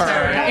palm and turn.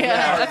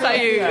 Yeah, that's how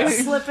you.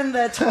 Slipping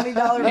the $20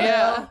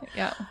 bill.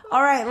 Yeah.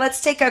 All right,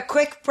 let's take a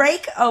quick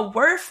break. A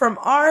word from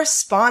our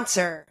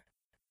sponsor.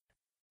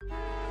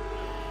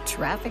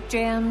 Traffic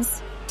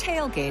jams,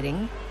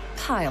 tailgating,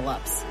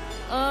 pileups.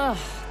 Ugh,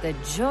 the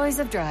joys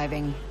of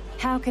driving.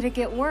 How could it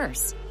get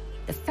worse?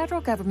 The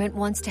federal government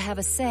wants to have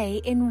a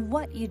say in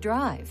what you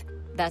drive.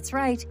 That's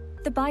right.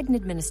 The Biden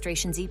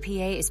administration's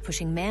EPA is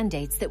pushing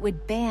mandates that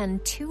would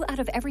ban 2 out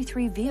of every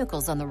 3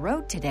 vehicles on the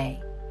road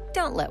today.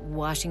 Don't let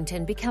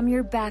Washington become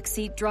your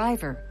backseat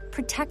driver.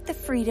 Protect the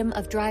freedom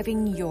of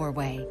driving your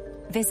way.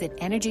 Visit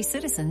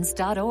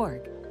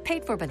EnergyCitizens.org.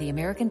 Paid for by the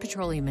American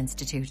Petroleum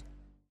Institute.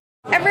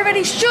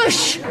 Everybody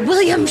shush!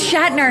 William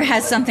Shatner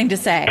has something to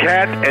say.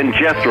 Cat and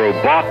Jethro,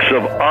 box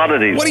of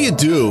oddities. What do you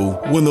do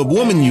when the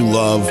woman you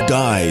love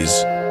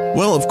dies?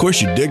 Well, of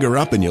course you dig her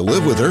up and you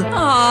live with her.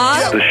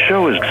 Aww. The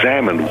show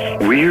examines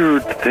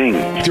weird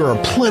things. There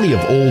are plenty of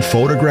old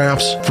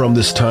photographs from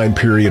this time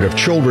period of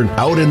children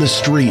out in the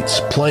streets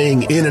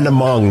playing in and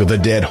among the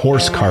dead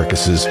horse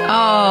carcasses.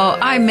 Oh,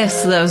 I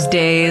miss those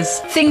days.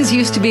 Things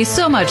used to be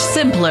so much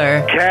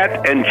simpler.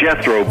 Cat and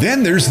Jethro.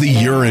 Then there's the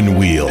urine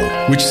wheel,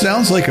 which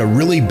sounds like a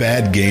really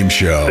bad game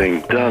show.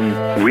 Thing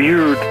done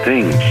weird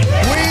things.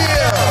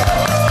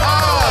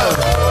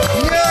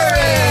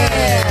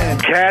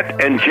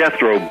 Cat and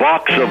Jethro,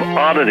 box of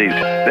oddities.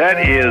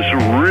 That is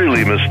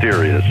really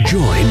mysterious.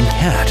 Join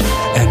Cat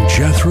and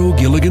Jethro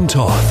Gilligan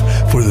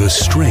Toth for the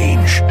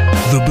strange,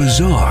 the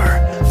bizarre,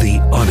 the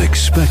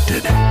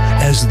unexpected,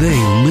 as they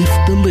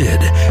lift the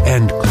lid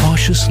and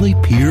cautiously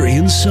peer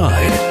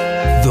inside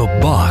the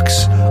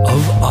Box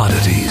of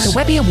Oddities. The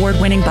Webby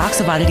Award-winning Box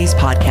of Oddities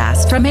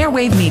podcast from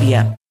Airwave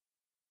Media.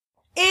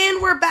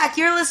 And we're back.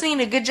 You're listening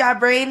to Good Job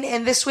Brain,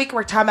 and this week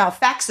we're talking about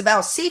facts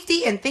about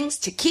safety and things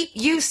to keep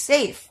you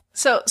safe.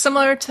 So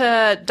similar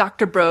to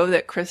Dr. Bro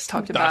that Chris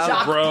talked about.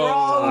 Dr.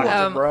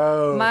 Bro.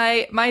 Bro.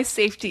 My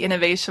safety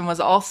innovation was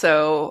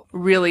also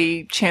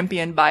really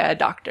championed by a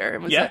doctor.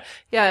 It was it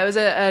was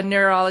a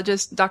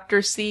neurologist,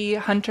 Dr. C.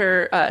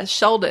 Hunter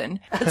Sheldon.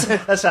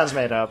 That sounds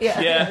made up.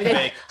 Yeah.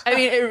 Fake. I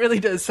mean, it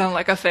really does sound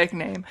like a fake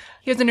name.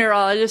 He was a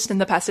neurologist in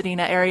the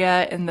Pasadena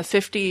area in the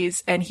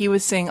 50s, and he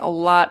was seeing a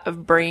lot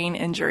of brain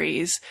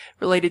injuries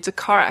related to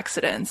car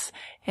accidents.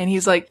 And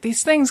he's like,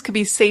 these things could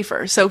be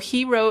safer. So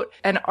he wrote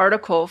an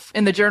article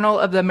in the Journal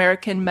of the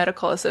American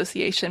Medical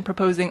Association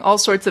proposing all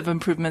sorts of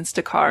improvements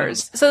to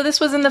cars. So this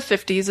was in the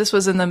 50s. This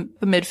was in the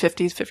mid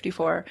 50s,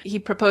 54. He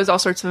proposed all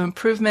sorts of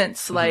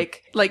improvements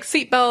like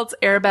seatbelts,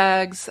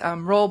 airbags,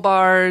 roll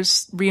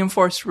bars,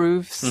 reinforced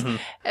roofs.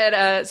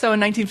 And so in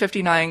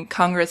 1959,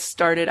 Congress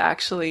started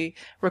actually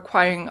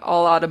requiring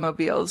all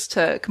automobiles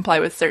to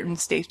comply with certain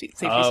safety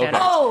standards.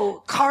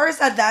 Oh, cars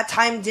at that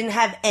time didn't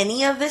have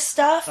any of this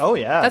stuff? Oh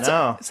yeah,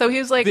 no. So he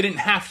was like, They didn't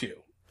have to.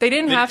 They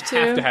didn't They have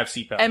to have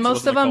seatbelts. and It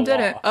most wasn't of them like the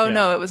didn't. law. Oh Yeah.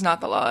 no, it was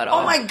not the law at all.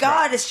 Oh my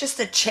God, it's just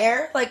a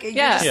chair? Like, you're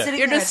just sitting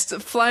You're there.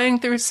 just flying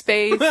through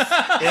space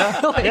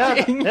Yeah.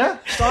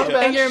 It's on the in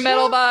bench. your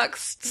metal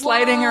box,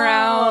 sliding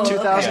around.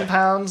 2,000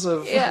 pounds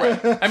of.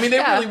 Yeah. I mean, they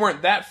really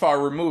weren't that far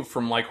removed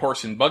from like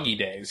horse and buggy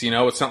days.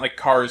 It's not like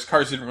cars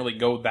didn't really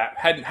go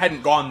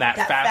hadn't gone that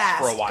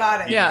fast for a while.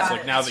 Got it. Yeah. It's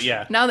like now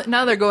that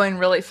Now they're going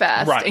really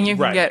fast, Right, and you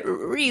can right. get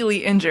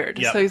really injured.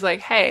 Yep. So he's like,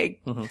 "Hey,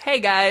 hey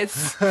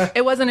guys!"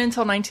 It wasn't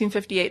until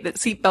 1958 that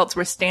seatbelts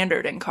were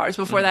standard in cars.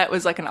 Before that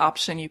was like an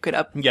option you could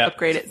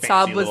upgrade it. Fancy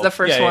Saab was little- the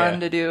first yeah, yeah. one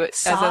to do it.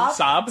 Saab?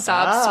 Saab?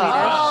 Saab,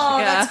 Swedish. Oh,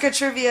 yeah. that's good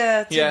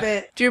trivia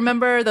tidbit. Do you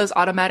remember those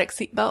automatic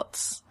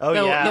seatbelts? Oh,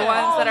 the yeah. the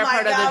ones that are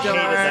part of the door.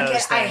 Hated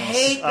those I things.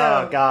 hate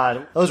them. Oh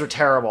god, those were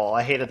terrible.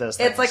 I hated those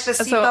things. It's like the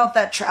So- seatbelt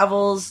that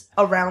travels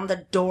around the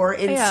door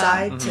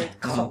inside to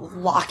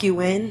lock you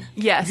in.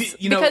 Yes,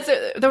 You know- because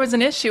there was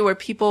an issue where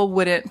people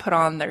wouldn't put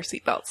on their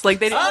seatbelts. Like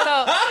they didn't.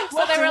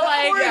 So they were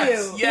like, were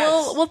you?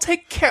 Yes. We'll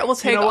take care. We'll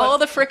take take know what? all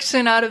the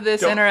friction out of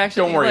this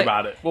interaction. Don't worry Like,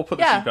 about it. We'll put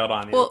the yeah, seatbelt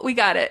on you. Well, we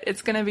got it.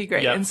 It's going to be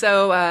great. Yep. And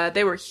so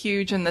they were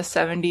huge in the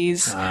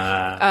 70s.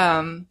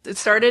 It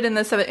started in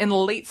the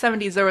late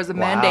 70s. There was a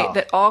mandate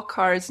that all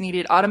cars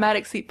needed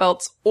automatic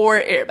seatbelts or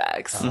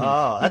airbags.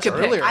 Oh, that's could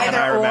pick earlier than I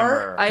either or.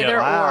 remember. Either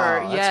Wow, or,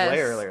 that's yes.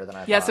 way earlier than I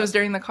thought. Yes, it was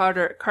during the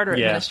Carter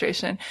Yeah.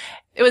 administration.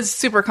 It was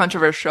super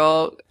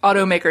controversial.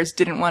 Automakers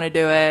didn't want to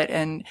do it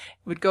and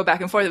would go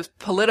back and forth. It was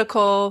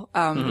political.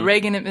 The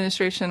Reagan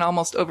administration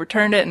almost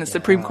overturned it and the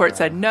Supreme Court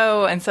said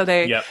no. And so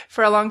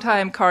for a long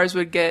time, cars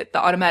would get the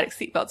automatic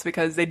seatbelts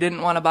because they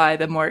didn't want to buy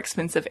the more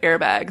expensive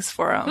airbags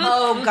for them.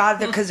 Oh, God,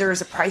 because there was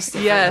a price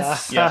difference.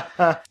 Yes. Yeah.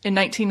 In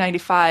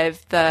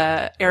 1995,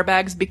 the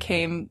airbags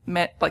became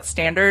like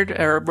standard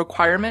or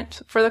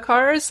requirement for the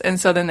cars. And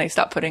so then they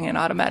stopped putting in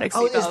automatic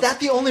seatbelts. Oh, is that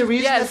the only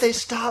reason Yes. that they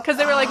stopped? Because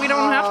they were like, we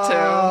don't have to.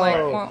 I'm like,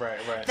 well,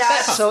 Right.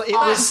 That's So it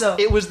awesome.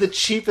 was the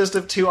cheapest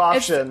of two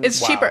options.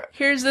 It's cheaper.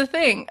 Here's the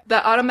thing: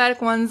 the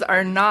automatic ones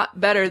are not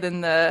better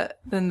than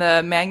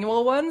the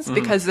manual ones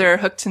because they're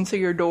hooked into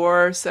your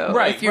door. So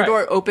Right, if your right.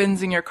 door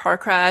opens in your car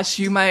crash,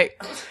 you might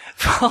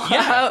fall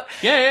out.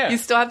 Yeah. You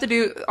still have to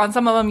do on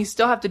some of them. You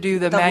still have to do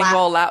the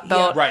manual lap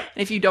belt. Right.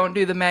 And if you don't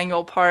do the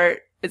manual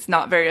part, it's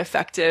not very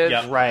effective.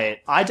 Yep. Right.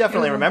 I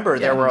definitely remember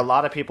there were a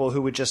lot of people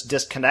who would just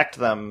disconnect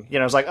them. You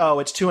know, it's like, oh,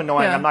 it's too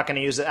annoying. Yeah. I'm not going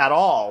to use it at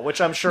all, which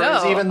I'm sure No.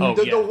 is even Oh,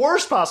 the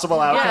worst possible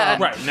outcome. Yeah.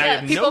 Right. Now you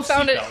have people no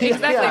found it seatbelt.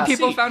 exactly. Yeah.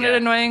 People found it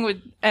annoying.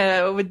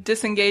 Would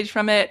disengage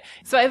from it.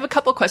 So I have a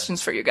couple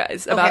questions for you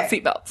guys about Okay.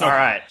 seatbelts. All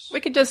right.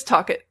 We could just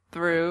talk it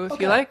through if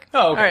you like.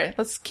 Oh, okay. All right.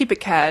 Let's keep it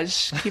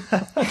cash. Keep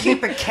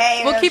it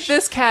cash. We'll keep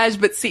this cash,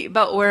 but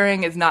seatbelt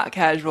wearing is not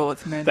casual.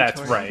 It's mandatory.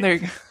 That's right. There you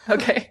go.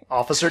 Okay.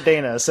 Officer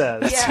Dana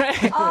says. Yeah.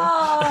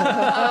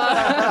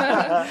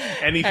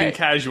 Anything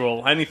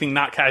casual, anything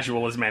not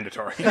casual is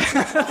mandatory.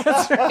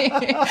 That's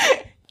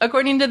right.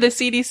 According to the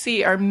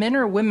CDC, are men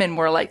or women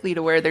more likely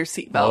to wear their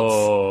seatbelts?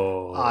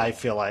 Oh. I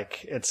feel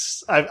like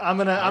I'm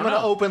gonna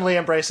openly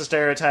embrace the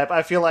stereotype.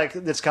 I feel like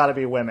it's got to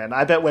be women.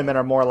 I bet women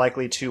are more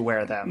likely to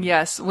wear them.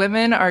 Yes,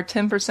 women are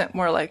 10%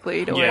 more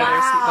likely to wear Yeah.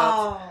 their seatbelts.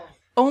 Wow.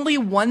 Only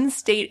one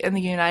state in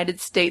the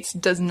United States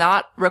does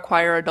not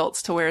require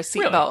adults to wear a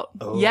seatbelt.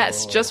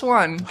 Yes, just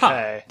one.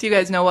 Okay. Do you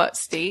guys know what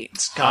state?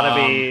 It's got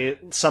to be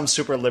some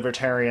super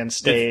libertarian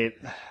state.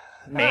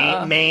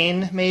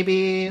 Maine,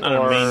 maybe, I don't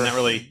know, or Maine, not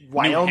really.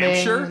 Wyoming, New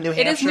Hampshire? New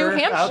Hampshire. It is New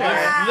Hampshire.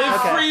 Okay. Live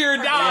Okay. free or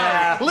die.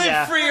 Yeah. Live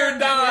Yeah. free or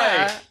die.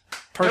 Yeah.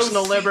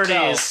 Personal No liberties.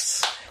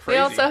 seatbelts. They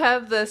also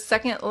have the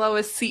second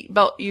lowest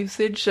seatbelt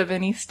usage of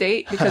any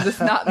state because it's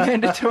not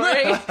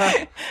mandatory.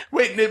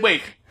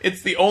 Wait.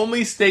 It's the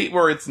only state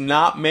where it's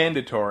not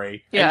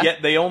mandatory, Yeah. and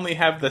yet they only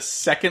have the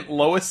second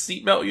lowest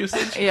seatbelt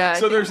usage. Yeah.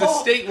 So there's a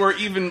state where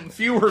even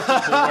fewer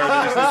people wear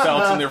their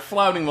seatbelts, and they're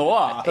flouting the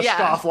law. The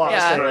scofflaw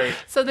state. Right.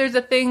 So there's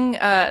a thing,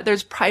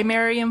 there's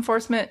primary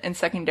enforcement and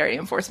secondary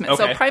enforcement.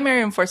 Okay. So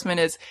primary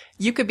enforcement is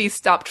you could be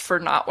stopped for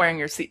not wearing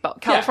your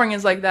seatbelt.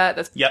 California's like that.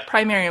 That's Yep.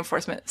 primary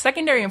enforcement.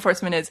 Secondary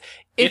enforcement is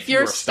if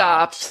you're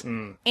stopped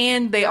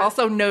and they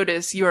also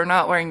notice you are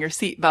not wearing your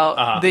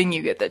seatbelt, then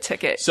you get the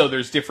ticket. So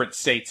there's different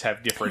states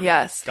have different.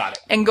 Yes. Got it.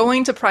 And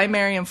going to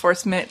primary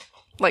enforcement,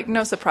 like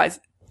no surprise,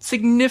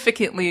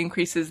 significantly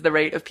increases the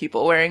rate of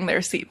people wearing their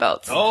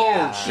seatbelts.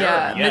 Oh, sure.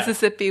 Yeah,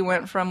 Mississippi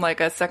went from like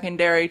a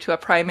secondary to a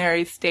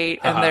primary state,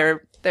 and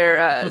their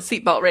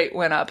seatbelt rate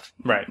went up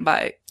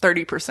by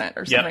 30%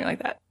 or something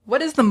like that.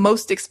 What is the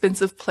most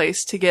expensive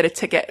place to get a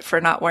ticket for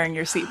not wearing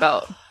your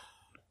seatbelt?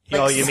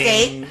 Oh, you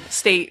mean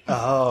State.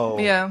 Oh,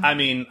 Yeah. I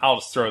mean, I'll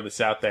just throw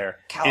this out there.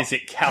 Is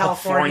it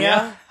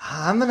California?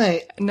 I'm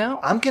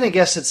gonna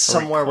guess it's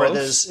somewhere where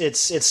close?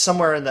 there's it's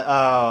somewhere in the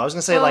I was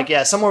gonna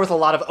say somewhere with a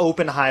lot of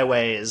open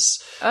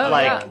highways,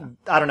 I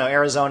don't know,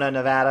 Arizona,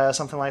 Nevada,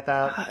 something like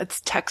that.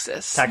 It's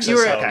Texas. Texas, You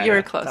were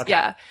okay. close. Okay.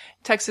 Yeah.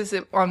 Texas,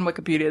 on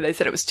Wikipedia, they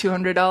said it was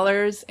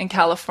 $200. In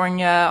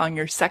California, on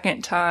your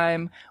second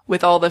time,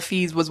 with all the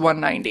fees, was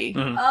 $190.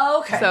 Oh,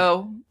 okay.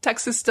 So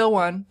Texas still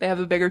won. They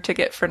have a bigger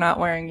ticket for not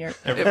wearing your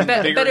Bigger in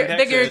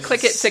bigger Texas.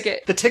 click it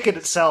ticket. The ticket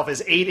itself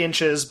is 8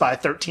 inches by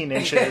 13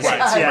 inches.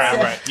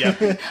 Right.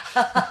 Yeah.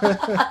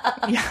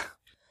 Yeah.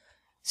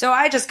 So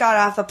I just got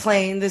off the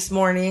plane this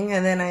morning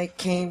and then I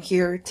came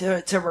here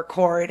to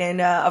record. And,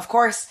 of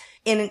course,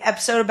 in an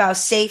episode about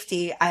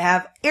safety, I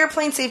have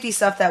airplane safety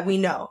stuff that we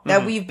know,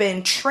 that we've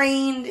been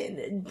trained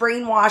and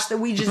brainwashed, that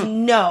we just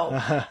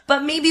know,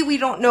 but maybe we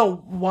don't know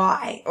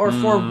why or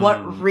for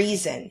what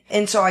reason.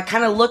 And so I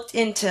kind of looked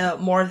into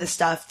more of the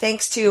stuff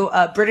thanks to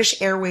British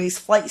Airways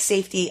Flight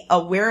Safety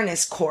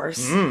Awareness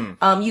course.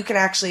 You can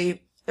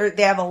actually,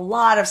 they have a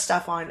lot of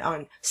stuff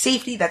on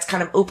safety that's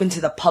kind of open to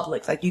the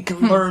public. Like you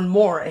can learn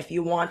more if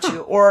you want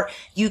to, or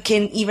you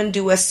can even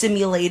do a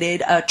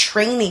simulated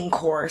training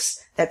course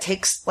that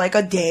takes like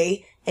a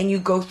day, and you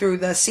go through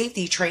the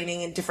safety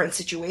training in different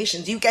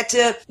situations. You get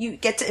to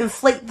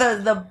inflate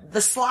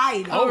the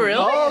slide. Oh, really?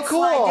 Oh,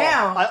 cool! Slide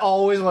down. I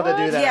always wanted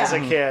to do that as a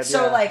kid.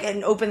 So yeah. like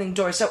an opening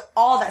door. So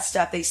all that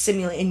stuff they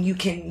simulate, and you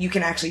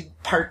can actually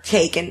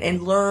partake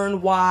and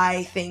learn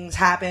why things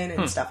happen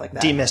and stuff like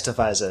that.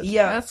 Demystifies it.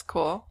 Yeah. That's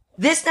cool.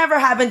 This never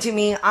happened to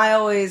me. I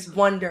always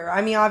wonder.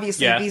 I mean,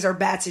 obviously Yeah. these are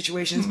bad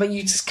situations, but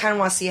you just kind of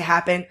want to see it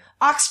happen.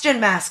 Oxygen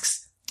masks.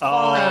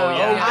 Oh,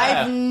 yeah.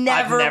 I've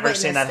never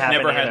seen that witnessed happen.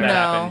 Never had either.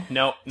 that happen.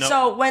 No.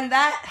 So when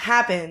that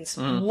happens,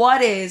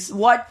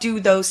 what do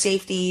those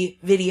safety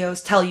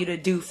videos tell you to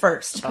do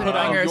first? Put it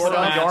on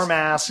yourself. Your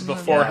mask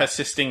before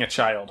assisting a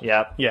child.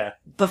 Yep. Yeah.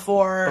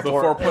 Before putting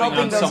helping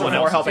on those someone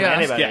Before else. helping Yes.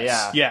 anybody,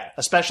 Yes. yeah. Yeah.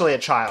 Especially a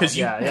child. Because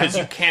you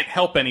yeah. can't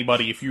help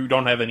anybody if you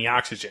don't have any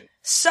oxygen.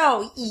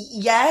 So,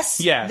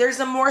 yes, Yeah. there's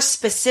a more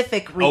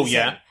specific reason. Oh,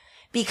 yeah?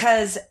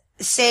 Because,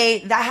 say,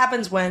 that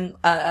happens when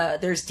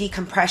there's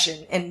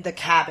decompression in the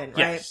cabin,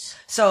 right? Yes.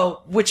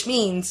 So, which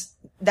means,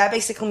 that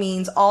basically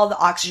means all the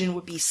oxygen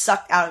would be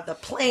sucked out of the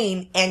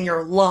plane and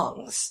your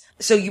lungs.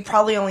 So you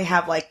probably only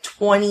have like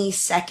 20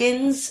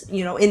 seconds,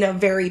 in a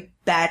very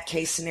bad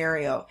case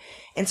scenario.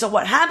 And so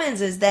what happens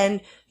is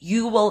then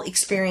you will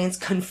experience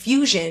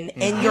confusion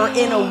and you're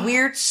in a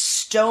weird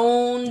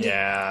stoned,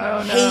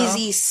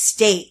 hazy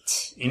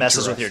state.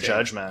 Messes with your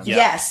judgment.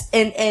 Yes.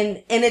 And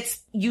it's,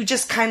 you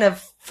just kind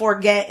of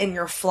forget and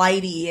you're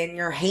flighty and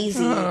you're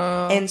hazy.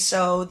 And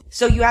so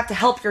you have to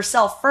help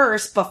yourself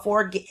first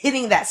before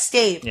hitting that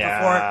state,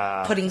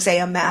 before putting, say,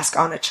 a mask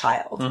on a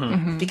child,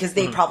 because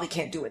they probably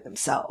can't do it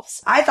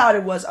themselves. I thought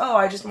it was,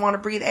 I just want to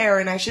breathe air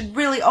and I should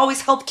really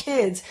always help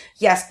kids.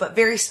 Yes, but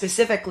very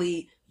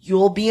specifically,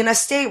 you'll be in a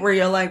state where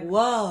you're like,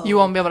 whoa. You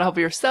won't be able to help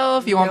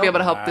yourself. You won't be able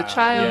to help the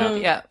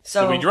child. Yeah.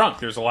 So You'll be drunk.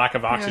 There's a lack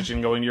of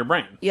oxygen going to your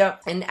brain.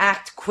 Yep. And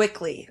act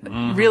quickly.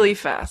 Really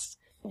fast.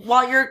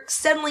 While you're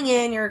settling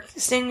in, you're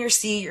sitting in your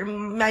seat, you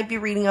might be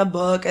reading a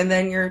book, and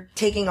then you're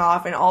taking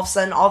off, and all of a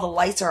sudden all the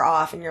lights are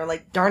off, and you're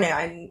like, darn it,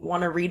 I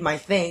want to read my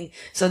thing.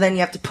 So then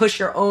you have to push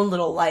your own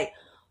little light.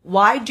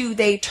 Why do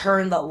they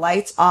turn the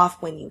lights off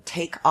when you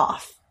take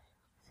off?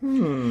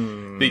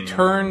 They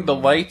turn the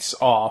lights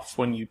off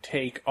when you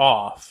take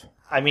off.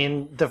 I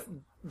mean,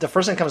 the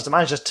first thing that comes to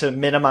mind is just to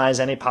minimize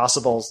any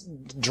possible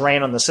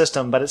drain on the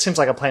system, but it seems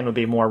like a plane would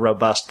be more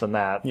robust than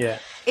that. Yeah.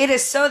 It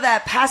is so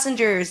that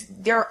passengers,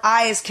 their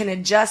eyes can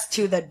adjust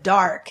to the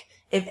dark.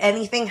 If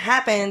anything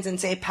happens and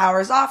say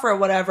power's off or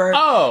whatever,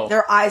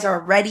 their eyes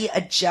are already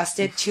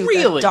adjusted to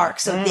the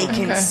dark so they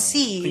can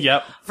see.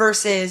 Yep.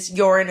 Versus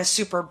you're in a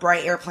super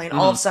bright airplane,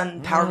 all of a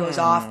sudden power goes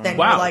off, then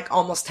you're like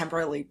almost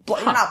temporarily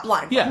you're not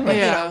blind,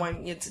 but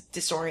when it's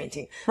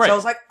disorienting. Right. So I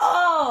was like,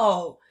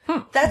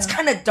 that's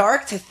kind of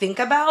dark to think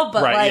about,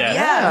 but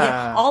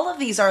all of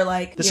these are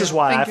like This is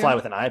why I fly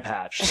with an eye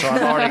patch, so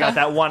I've already got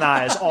that one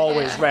eye is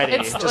always ready.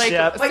 It's Just,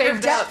 like- but your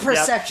depth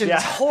perception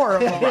is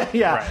horrible.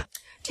 yeah. Right.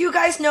 Do you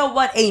guys know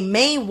what a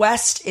Mae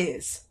West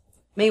is?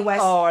 Mae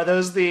West. Oh, are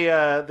those the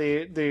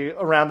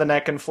around the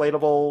neck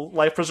inflatable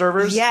life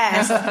preservers?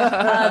 Yes.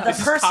 The This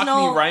is Cockney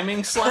personal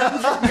rhyming slang.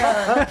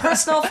 the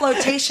personal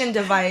flotation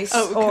device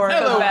or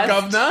Hello, the,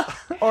 governor.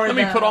 or Let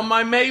me the- put on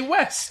my Mae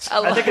West.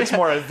 I think it's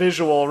more a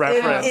visual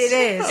reference. It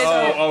is.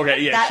 Oh,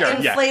 okay, yeah, That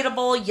sure, yeah.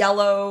 inflatable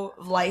yellow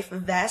life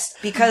vest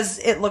because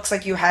it looks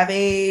like you have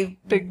a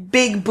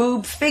big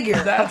boob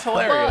figure. That's Well,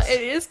 hilarious.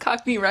 it is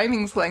Cockney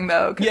rhyming slang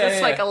though, because Yeah, it's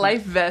yeah, like yeah. a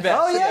life vest.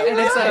 Oh, yeah, and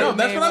it's right. a No,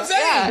 that's what I'm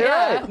saying.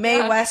 Yeah.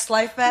 Mae West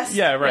life vest.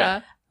 Yeah, right.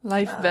 Yeah.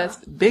 Life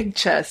vest, big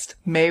chest,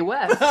 Mae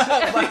West.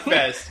 Life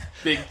vest,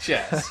 big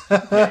chest. Mae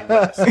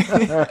West.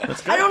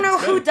 That's good. I don't know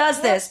That's who good.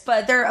 does this,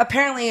 but there are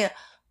apparently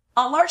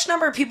a large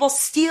number of people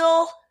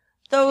steal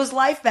those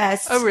life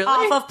vests Oh, really?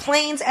 off of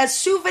planes as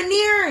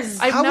souvenirs.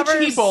 I've How never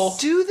would you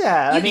do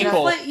that? I you, mean,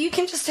 people- you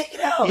can just take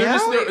it out. They're,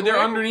 Yeah. they're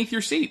underneath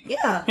your seat.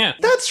 Yeah. Yeah.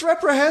 that's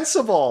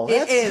reprehensible.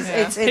 It is.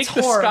 It's Take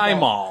the horrible. Sky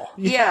Mall.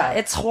 Yeah,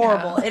 it's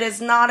horrible. It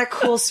is not a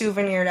cool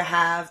souvenir to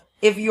have.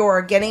 If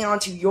you're getting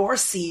onto your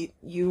seat,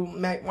 you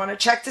might want to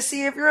check to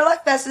see if your life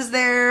vest is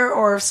there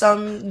or if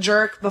some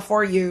jerk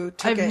before you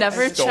took I've it.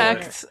 never as a souvenir.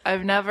 checked.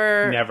 I've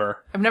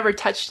never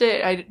touched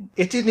it.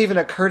 It didn't even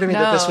occur to me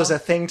that this No. was a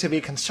thing to be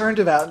concerned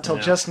about until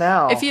just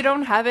now. If you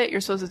don't have it,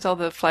 you're supposed to tell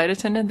the flight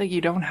attendant that you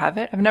don't have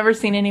it. I've never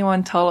seen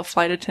anyone tell a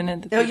flight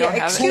attendant that Oh, they yeah, don't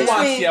have excuse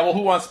it.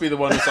 Who wants to be the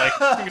one who's like,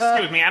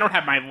 excuse me, I don't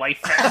have my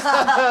life vest.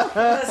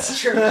 That's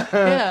true.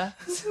 Yeah.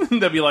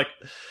 They'll be like,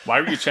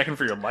 why were you checking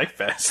for your life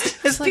vest?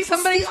 It's like People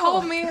somebody steal.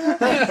 told me.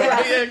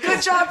 Yeah.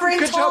 Good job, Brain.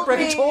 Good job,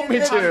 Brain told me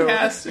to.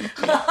 Yes.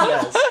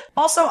 Yes.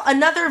 Also,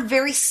 another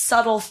very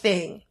subtle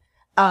thing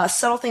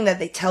that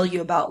they tell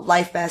you about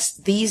life vests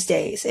these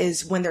days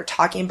is when they're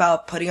talking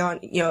about putting on,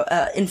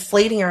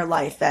 inflating your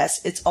life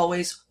vest, it's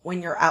always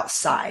when you're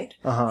outside.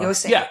 You always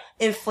say, Yeah.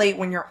 inflate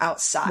when you're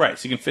outside. Right,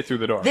 so you can fit through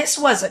the door. This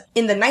was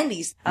in the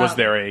 90s. Was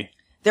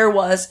There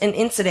was an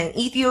incident.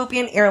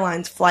 Ethiopian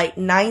Airlines flight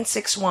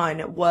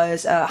 961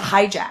 was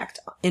hijacked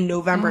in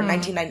November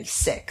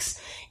 1996.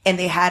 And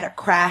they had a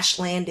crash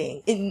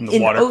landing in the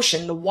water.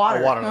 ocean, the water.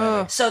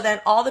 landing. So then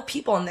all the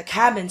people in the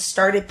cabin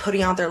started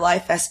putting on their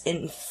life vests and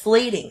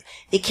inflating.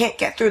 They can't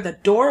get through the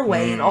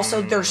doorway. And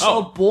also they're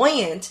so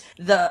buoyant,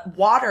 the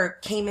water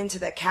came into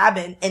the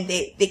cabin and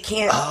they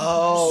can't.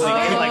 Oh,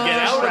 they couldn't get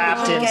out. trapped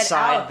Couldn't get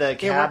inside out. the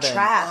They were cabin.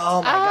 trapped.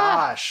 Oh my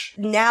gosh.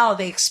 Now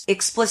they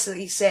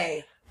explicitly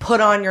say,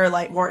 put on your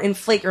life or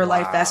inflate your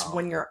life vest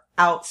when you're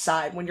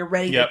outside, when you're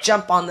ready to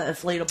jump on the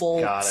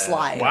inflatable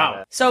slide.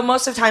 Wow. So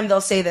most of the time they'll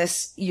say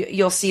this,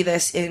 you'll see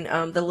this in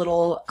the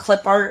little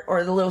clip art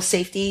or the little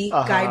safety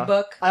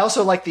guidebook. I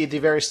also like the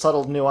very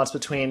subtle nuance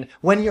between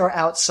when you're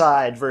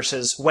outside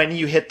versus when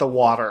you hit the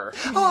water.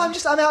 Oh,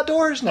 I'm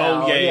outdoors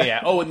now. Oh,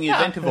 yeah. Oh, in the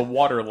event of a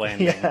water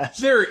landing,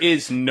 there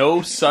is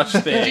no such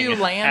thing Do you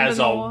land as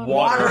in a the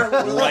water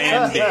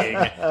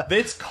landing.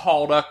 It's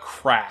called a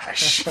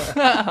crash.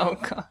 Oh,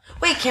 God.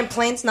 Wait, can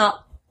planes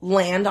not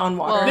land on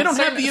water? Well, They don't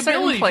have certain- the certain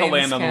ability to planes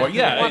land on the can. water.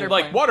 Yeah, Water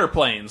like planes. water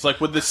planes, like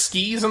with the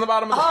skis on the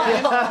bottom of the plane.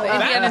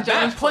 Indiana That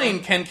Jones plane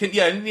can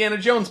Indiana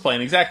Jones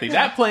plane, exactly.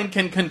 That plane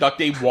can conduct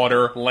a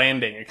water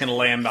landing. It can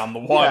land on the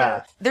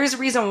water. There's a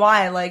reason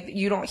why, like,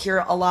 you don't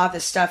hear a lot of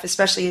this stuff,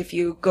 especially if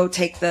you go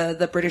take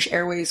the British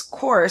Airways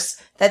course,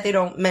 that they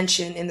don't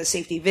mention in the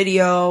safety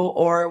video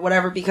or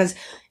whatever, because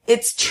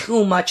it's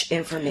too much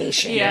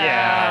information.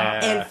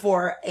 Yeah. And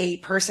for a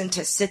person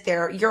to sit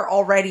there, you're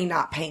already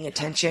not paying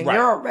attention. Right.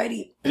 You're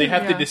already... They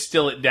have to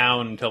distill it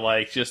down to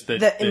like just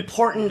the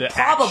important, the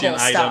probable action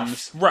stuff.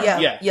 items.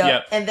 Right.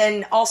 Yeah. And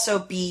then also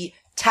be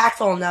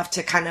tactful enough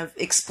to kind of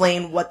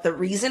explain what the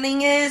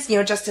reasoning is,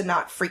 just to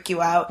not freak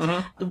you out.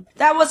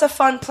 That was a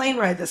fun plane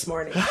ride this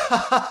morning.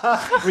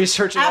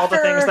 Researching all the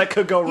things that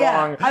could go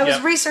wrong. I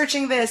was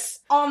researching this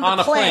on a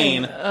the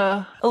plane. plane.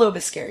 A little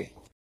bit scary.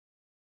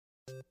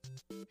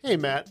 Hey,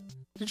 Matt,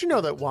 did you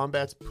know that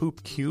wombats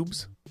poop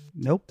cubes?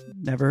 Nope,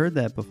 never heard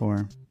that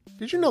before.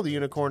 Did you know the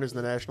unicorn is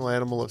the national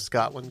animal of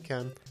Scotland,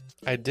 Ken?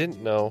 I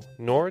didn't know,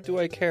 nor do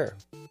I care.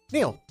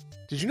 Neil,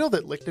 did you know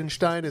that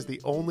Liechtenstein is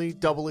the only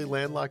doubly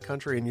landlocked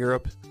country in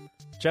Europe?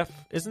 Jeff,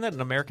 isn't that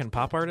an American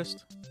pop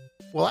artist?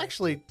 Well,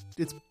 actually,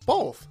 it's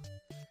both.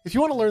 If you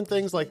want to learn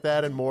things like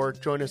that and more,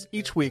 join us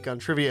each week on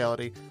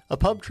Triviality, a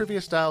pub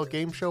trivia-style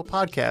game show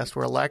podcast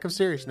where a lack of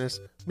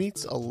seriousness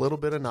meets a little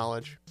bit of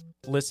knowledge.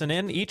 Listen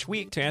in each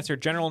week to answer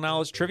general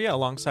knowledge trivia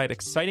alongside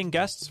exciting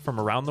guests from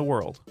around the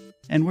world.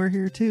 And we're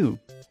here too.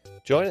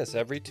 Join us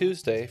every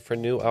Tuesday for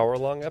new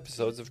hour-long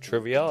episodes of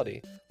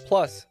Triviality.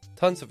 Plus,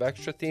 tons of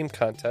extra themed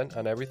content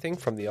on everything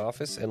from The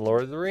Office and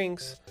Lord of the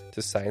Rings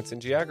to science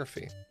and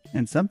geography.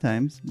 And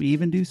sometimes we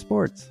even do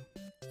sports.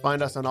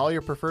 Find us on all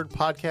your preferred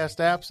podcast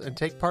apps and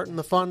take part in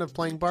the fun of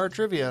playing bar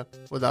trivia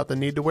without the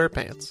need to wear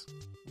pants.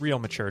 Real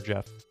mature,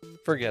 Jeff.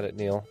 Forget it,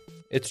 Neil.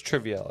 It's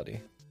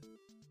Triviality.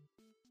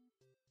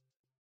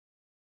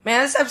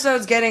 Man, this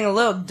episode's getting a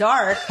little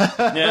dark.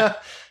 Yeah.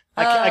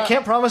 I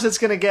can't promise it's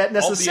going to get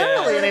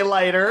necessarily any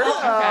lighter.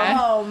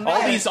 Oh,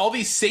 man. All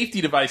these safety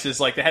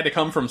devices, like they had to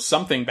come from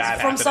something bad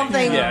happening. From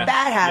something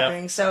bad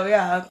happening. So,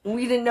 yeah,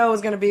 we didn't know it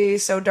was going to be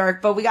so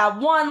dark. But we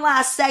got one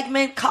last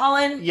segment,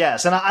 Colin.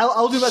 Yes, and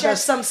I'll do my Shed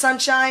best. some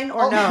sunshine,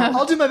 or no?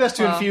 I'll do my best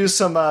to infuse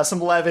some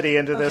levity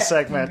into this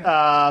segment.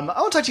 I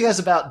want to talk to you guys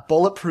about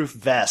bulletproof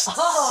vests.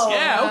 Oh,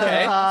 yeah,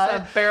 okay.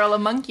 It's a barrel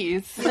of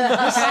monkeys.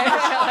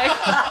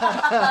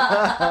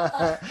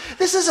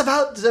 This is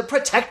about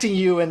protecting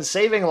you and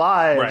saving lives.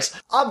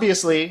 Right.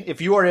 Obviously,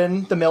 if you are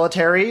in the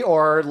military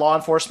or law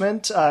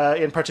enforcement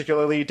in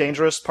particularly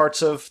dangerous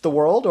parts of the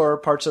world or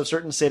parts of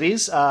certain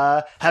cities,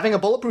 having a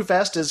bulletproof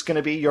vest is going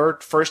to be your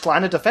first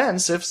line of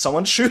defense if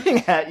someone's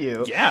shooting at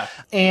you. Yeah.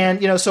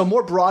 And, so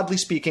more broadly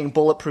speaking,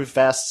 bulletproof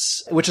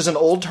vests, which is an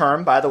old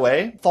term, by the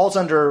way, falls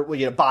under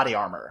body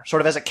armor,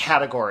 sort of as a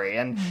category.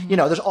 And,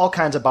 there's all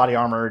kinds of body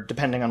armor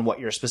depending on what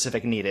your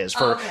specific need is.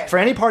 For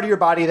any part of your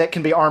body that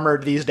can be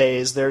armored these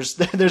days, there's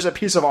a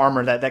piece of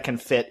armor that can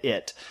fit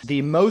it.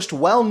 The most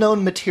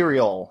well-known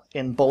material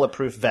in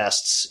bulletproof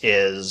vests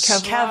is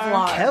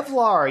Kevlar.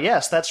 Kevlar,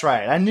 yes, that's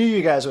right. I knew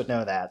you guys would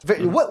know that.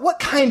 What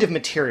kind of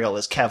material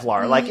is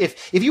Kevlar? Like,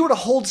 if you were to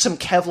hold some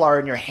Kevlar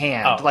in your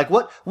hand, like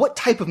what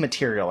type of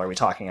material are we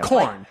talking about?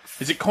 Corn.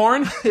 Is it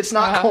corn? It's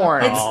not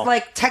corn. It's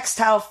like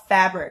textile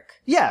fabric.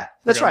 Yeah,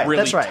 that's right. Really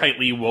That's right.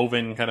 tightly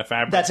woven kind of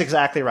fabric. That's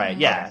exactly right.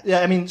 Yeah.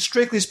 I mean,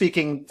 strictly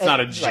speaking, it's not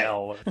a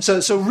gel. Right.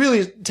 So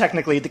really,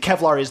 technically, the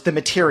Kevlar is the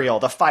material,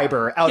 the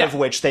fiber out of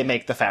which they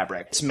make the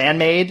fabric. It's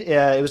man-made.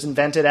 It was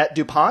invented at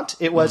DuPont.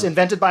 It was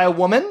invented by a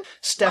woman.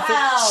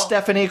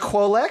 Stephanie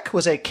Kwolek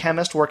was a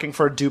chemist working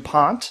for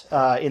DuPont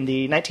in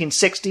the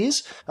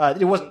 1960s.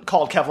 It wasn't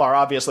called Kevlar,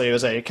 obviously. It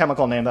was a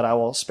chemical name that I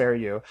will spare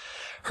you.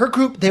 Her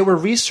group, they were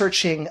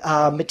researching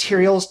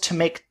materials to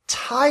make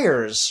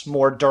tires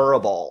more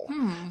durable.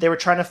 They were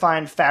trying to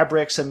find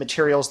fabrics and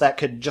materials that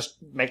could just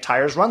make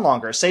tires run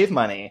longer, save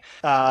money.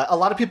 A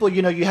lot of people,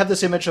 you have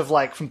this image of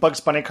like from Bugs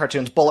Bunny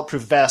cartoons,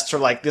 bulletproof vests or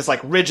like this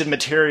like rigid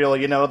material,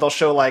 they'll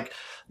show like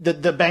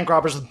the bank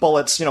robbers with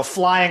bullets,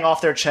 flying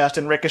off their chest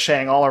and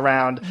ricocheting all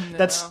around. No.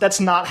 That's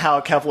not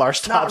how Kevlar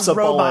stops a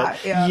bullet.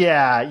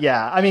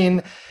 Yeah. I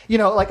mean,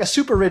 like a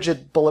super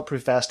rigid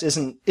bulletproof vest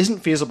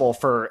isn't feasible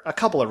for a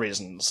couple of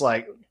reasons.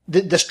 Like,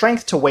 the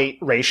strength to weight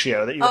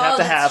ratio that you would have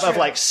to that's have of true.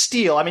 like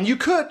steel. I mean, you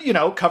could,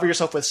 cover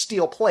yourself with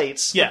steel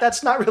plates, Yeah. but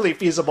that's not really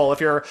feasible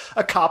if you're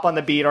a cop on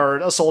the beat or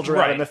a soldier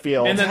out in the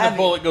field. And then the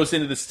bullet goes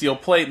into the steel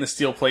plate, and the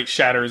steel plate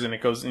shatters, and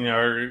it goes,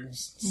 or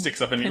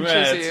sticks up in your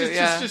Pinches it's you, just,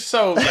 yeah. just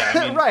so, yeah.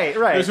 I mean, Right.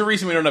 There's a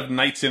reason we don't have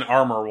knights in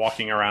armor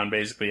walking around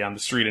basically on the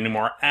street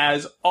anymore.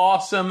 As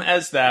awesome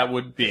as that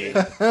would be.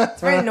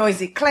 It's very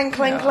noisy. Clank,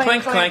 clank,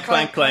 clank, Clank,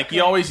 clank, clank.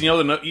 You always,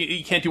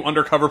 you can't do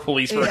undercover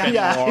police work anymore.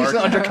 Yeah, he's an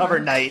undercover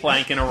knight.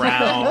 Clanking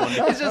around.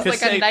 It's just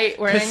like a knight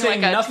wearing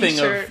like a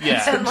t-shirt.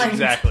 And, like,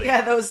 exactly.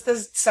 Yeah, those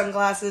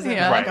sunglasses. And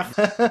Yeah. like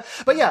a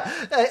But yeah,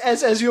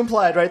 as you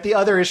implied, right, the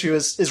other issue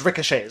is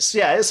ricochets.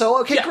 Yeah, so,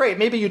 okay, great.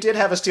 Maybe you did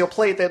have a steel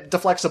plate that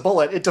deflects a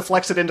bullet. It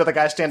deflects it into the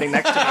guy standing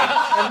next to me.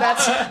 And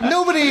that's,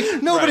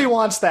 nobody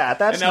wants that.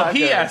 That's And now not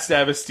he good. has to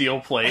have a steel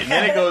plate, and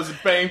then it goes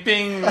bang,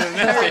 bing, and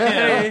that's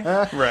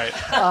to him. Right.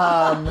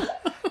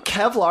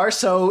 Kevlar,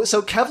 so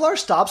Kevlar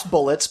stops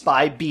bullets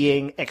by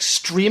being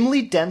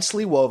extremely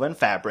densely woven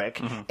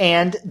fabric,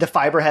 and the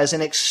fiber has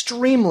an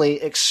extremely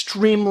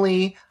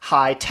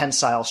high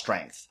tensile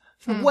strength.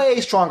 Way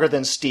stronger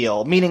than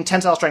steel, meaning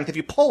tensile strength. If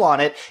you pull on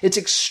it, it's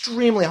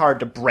extremely hard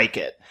to break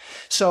it.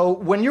 So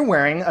when you're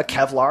wearing a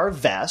Kevlar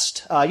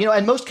vest,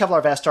 and most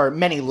Kevlar vests are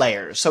many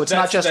layers, so it's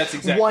not That's just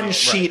exactly one it,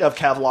 sheet of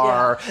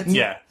Kevlar.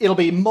 Yeah. It'll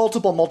be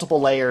multiple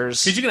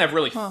layers. Because you can have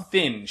really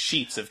thin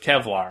sheets of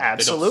Kevlar that don't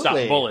Absolutely.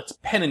 stop bullets.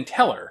 Penn and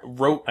Teller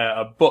wrote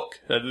a book.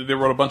 They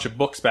wrote a bunch of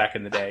books back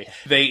in the day.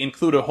 They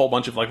include a whole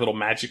bunch of like little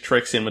magic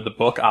tricks in with the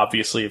book,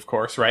 obviously, of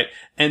course, right?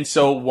 And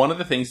so one of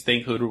the things they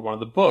included in one of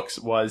the books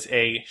was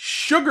a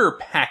sugar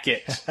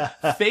packet,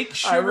 fake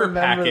sugar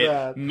remember packet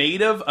that.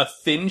 made of a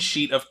thin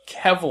sheet of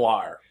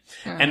Kevlar.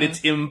 And it's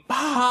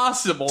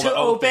impossible to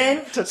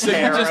open. To So you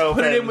tear just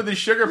put it open. in with a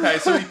sugar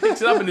packet. So he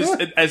picks it up,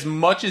 and as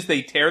much as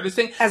they tear this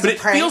thing, As but a it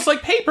prank. feels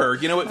like paper.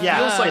 It Yeah,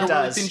 feels like it a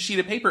really does. thin sheet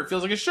of paper. It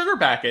feels like a sugar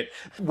packet.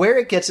 Where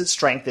it gets its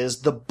strength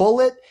is the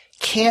bullet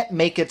can't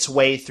make its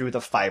way through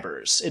the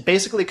fibers. It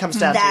basically comes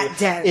down That to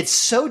dense. it's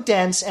so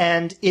dense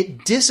and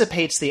it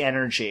dissipates the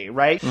energy,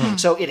 right?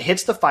 So it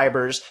hits the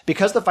fibers.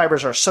 Because the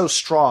fibers are so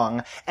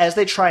strong, as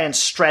they try and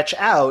stretch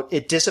out,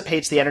 it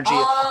dissipates the energy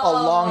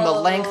along the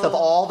length of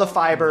all the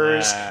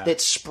fibers. Yeah. It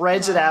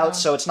spreads it out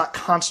so it's not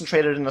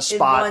concentrated in a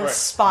spot. in one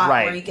spot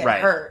where you get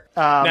hurt.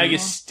 Now you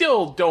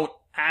still don't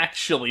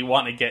actually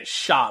want to get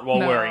shot while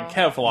wearing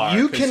Kevlar.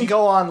 You 'cause can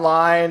go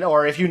online,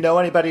 or if you know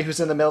anybody who's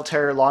in the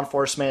military or law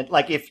enforcement,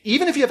 like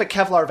even if you have a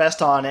Kevlar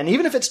vest on, and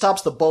even if it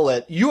stops the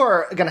bullet, you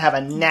are going to have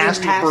a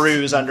nasty Impact.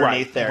 bruise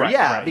underneath Right, there.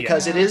 right,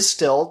 because it is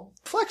still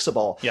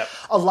flexible. Yep.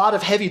 A lot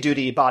of heavy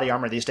duty body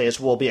armor these days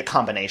will be a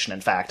combination,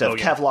 in fact, of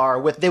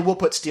Kevlar they will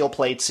put steel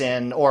plates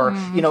in, or,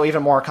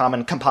 even more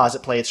common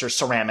composite plates or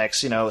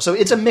ceramics, so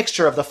it's a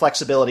mixture of the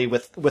flexibility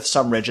with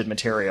some rigid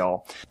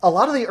material. A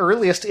lot of the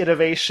earliest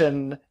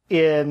innovation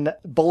in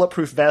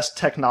bulletproof vest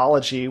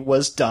technology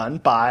was done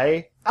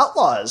by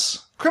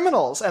outlaws.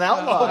 Criminals and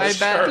outlaws. I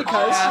bet.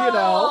 Because,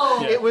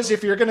 it was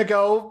if you're going to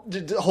go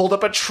hold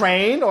up a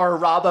train or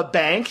rob a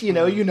bank, you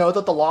know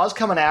that the law's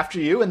coming after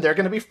you and they're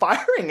going to be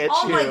firing at you.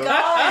 Oh my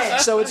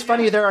God. So it's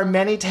funny, there are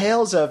many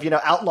tales of,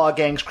 outlaw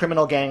gangs,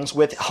 criminal gangs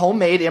with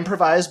homemade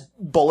improvised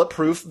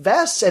bulletproof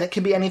vests, and it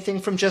can be anything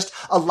from just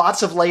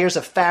lots of layers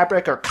of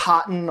fabric or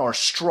cotton or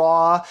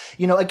straw.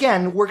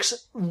 Again,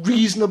 works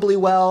reasonably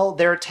well.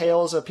 There are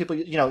tales of people,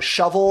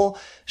 shovel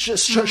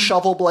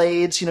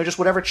blades, just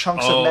whatever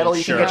chunks of metal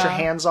you can get your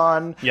hands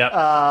on. Yep.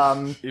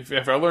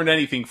 If I learned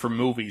anything from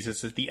movies,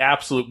 it's that the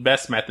absolute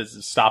best methods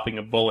of stopping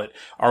a bullet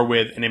are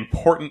with an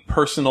important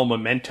personal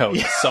memento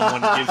that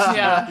someone gives you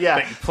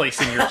that you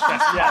place in your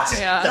chest. Yes.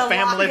 Yeah. The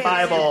family locket.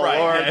 Bible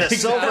or the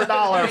silver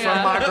dollar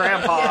from my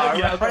grandpa.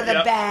 Or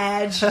the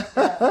badge.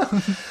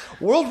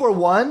 World War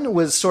I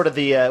was sort of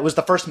was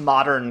the first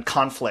modern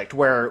conflict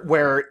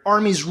where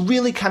armies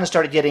really kind of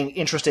started getting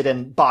interested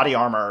in body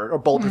armor or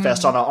bulletproof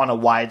vests on a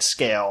wide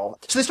scale.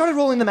 So they started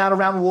rolling them out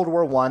around World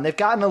War I. They've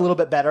gotten a little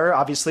bit better,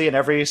 obviously, in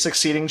every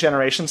succeeding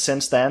generation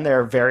since then.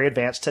 They're very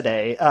advanced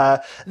today.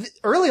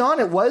 Early on,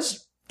 it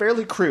was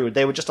fairly crude.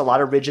 They were just a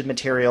lot of rigid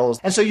materials.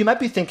 And so you might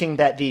be thinking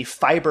that the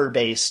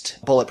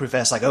fiber-based bulletproof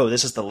vest, like, oh,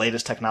 this is the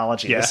latest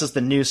technology. Yeah. This is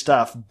the new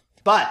stuff.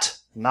 But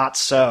not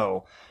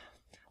so.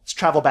 Let's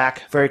travel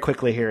back very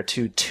quickly here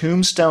to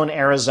Tombstone,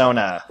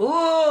 Arizona.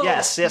 Ooh.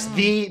 Yes,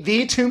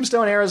 the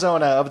Tombstone,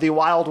 Arizona of the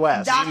Wild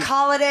West. Doc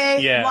Holliday,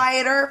 Yeah.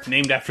 Wyatt Earp.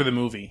 Named after the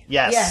movie.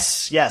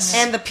 Yes.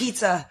 And the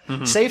pizza.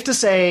 Safe to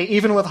say,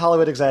 even with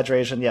Hollywood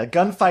exaggeration,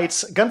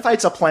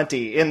 gunfights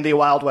aplenty in the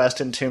Wild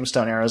West in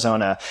Tombstone,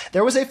 Arizona.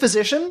 There was a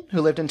physician who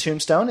lived in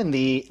Tombstone in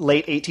the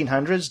late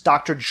 1800s,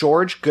 Dr.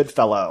 George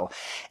Goodfellow,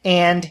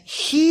 and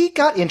he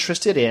got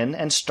interested in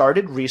and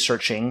started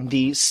researching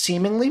the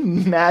seemingly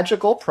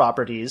magical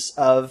properties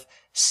of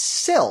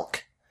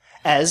silk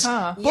as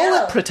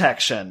bullet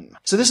protection.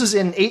 So this was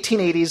in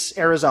 1880s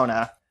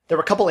Arizona. There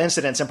were a couple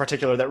incidents in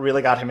particular that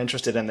really got him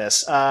interested in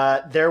this.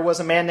 There was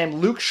a man named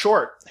Luke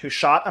Short who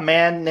shot a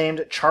man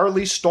named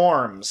Charlie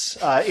Storms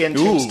in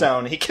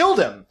Tombstone. He killed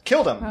him.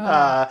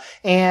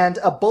 And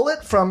a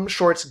bullet from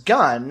Short's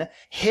gun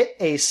hit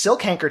a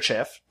silk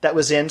handkerchief that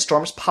was in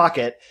Storm's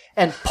pocket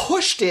and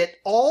pushed it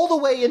all the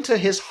way into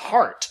his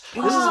heart.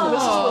 This is a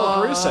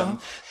little gruesome.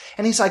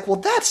 And he's like, well,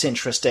 that's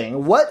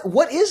interesting.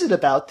 What is it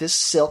about this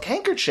silk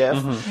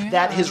handkerchief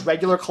that his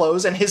regular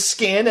clothes and his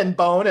skin and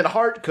bone and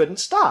heart couldn't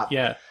stop?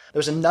 Yeah. There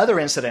was another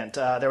incident.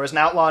 There was an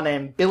outlaw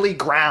named Billy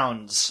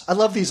Grounds. I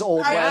love these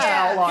Old West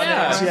outlaw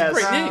names. Yes.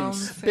 Great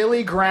names.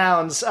 Billy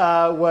Grounds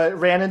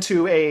ran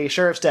into a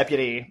sheriff's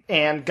deputy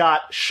and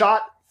got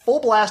shot full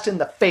blast in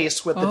the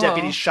face with the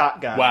deputy's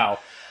shotgun. Wow.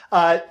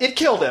 It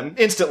killed him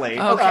instantly.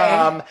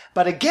 Okay.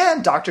 But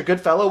again, Dr.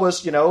 Goodfellow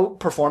was,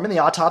 performing the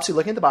autopsy,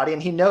 looking at the body,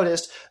 and he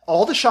noticed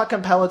all the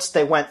shotgun pellets,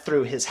 they went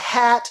through his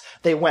hat,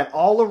 they went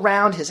all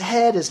around his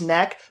head, his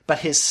neck, but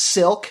his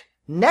silk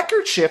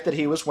neckerchief that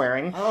he was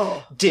wearing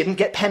didn't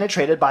get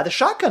penetrated by the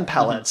shotgun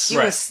pellets. He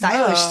was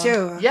stylish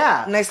too.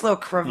 Yeah. Nice little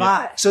cravat.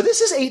 Yeah. So this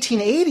is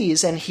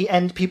 1880s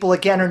and people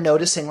again are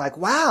noticing like,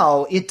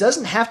 wow, it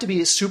doesn't have to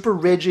be super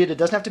rigid. It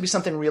doesn't have to be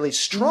something really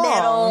strong.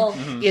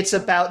 Metal. It's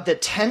about the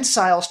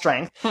tensile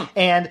strength.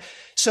 And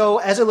so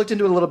as I looked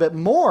into it a little bit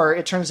more,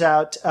 it turns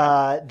out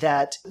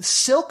that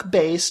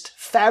silk-based,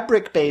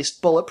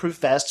 fabric-based bulletproof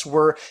vests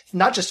were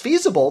not just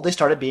feasible, they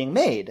started being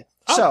made.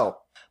 So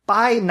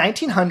by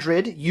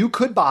 1900, you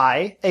could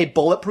buy a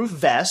bulletproof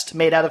vest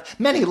made out of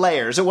many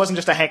layers. It wasn't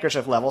just a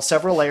handkerchief level,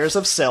 several layers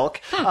of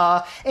silk.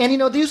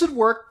 And, these would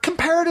work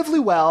comparatively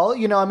well.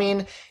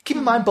 Keep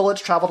in mind,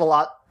 bullets traveled a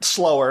lot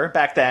slower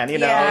back then.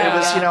 It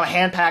was, a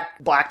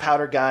hand-packed black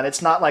powder gun.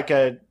 It's not like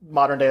a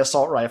modern-day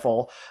assault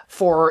rifle.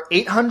 For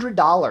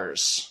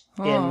 $800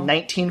 in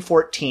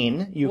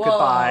 1914, you could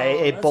buy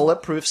a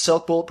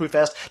silk bulletproof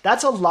vest.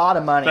 That's a lot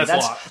of money.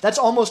 That's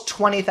almost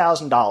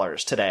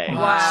 $20,000 today.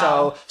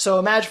 Wow. So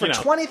imagine for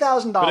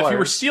 $20,000. But if you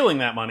were stealing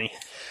that money.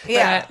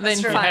 Yeah,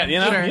 then that's fine.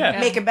 Yeah.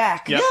 Make it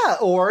back. Yep. Yeah,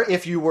 or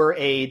if you were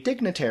a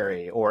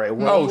dignitary or a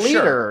world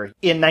leader.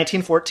 In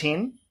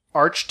 1914,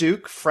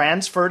 Archduke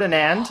Franz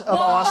Ferdinand of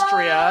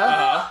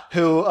Austria,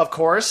 who, of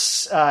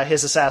course,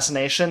 his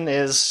assassination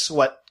is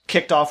what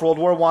kicked off World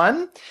War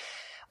I.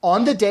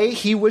 On the day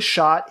he was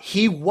shot,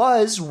 he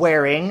was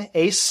wearing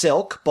a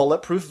silk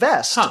bulletproof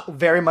vest,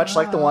 very much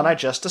like the one I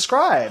just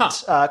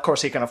described. Of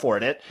course, he can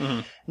afford it.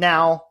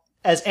 Now,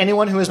 as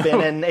anyone who has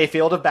been in a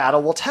field of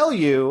battle will tell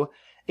you,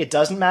 it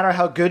doesn't matter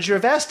how good your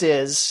vest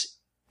is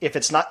if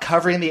it's not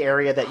covering the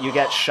area that you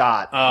get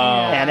shot.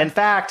 And in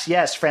fact,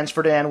 yes, Franz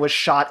Ferdinand was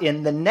shot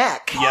in the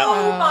neck.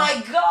 Oh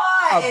my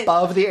God!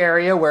 Above the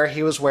area where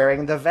he was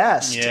wearing the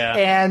vest. Yeah.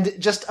 And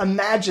just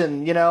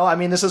imagine,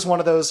 this is one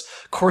of those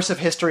course of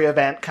history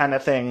event kind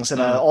of things in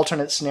an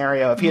alternate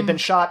scenario. If he had been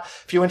shot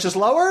a few inches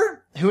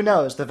lower, who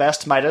knows? The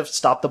vest might have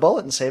stopped the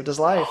bullet and saved his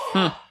life.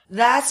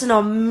 That's an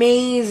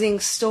amazing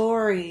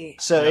story.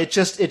 So it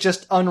just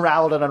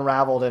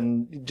unraveled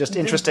and just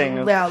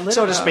interesting,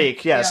 so to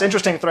speak. Yes,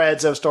 interesting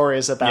threads of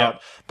stories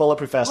about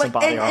bulletproof vests and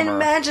body armor. And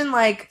imagine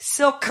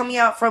silk coming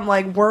out from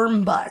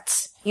worm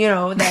butts.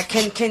 That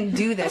can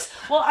do this.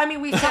 Well, I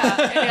mean,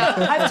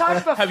 I've talked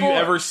before. Have you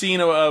ever seen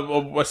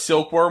a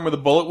silkworm with a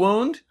bullet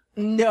wound?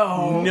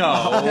 No.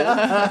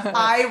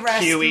 I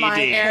rest my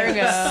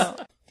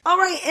case. All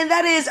right, and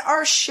that is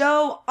our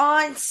show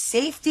on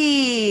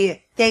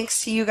safety.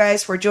 Thanks to you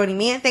guys for joining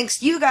me, and thanks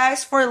to you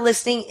guys for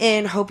listening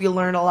in. Hope you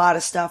learned a lot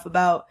of stuff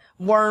about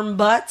worm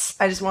butts.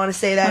 I just want to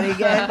say that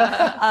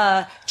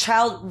again.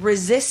 Child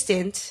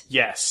resistant.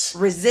 Yes.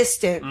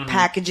 Resistant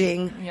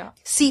packaging. Yeah.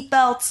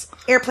 Seatbelts,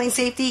 airplane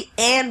safety,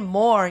 and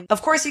more.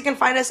 Of course, you can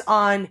find us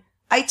on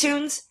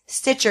iTunes,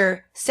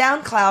 Stitcher,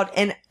 SoundCloud,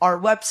 and our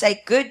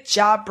website,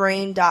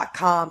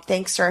 goodjobbrain.com.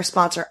 Thanks to our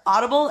sponsor,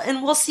 Audible,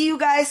 and we'll see you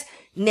guys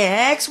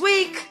next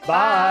week.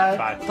 Bye.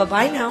 Bye.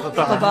 Bye-bye now.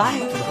 Bye-bye.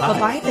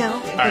 Bye-bye now.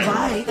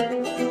 Bye-bye.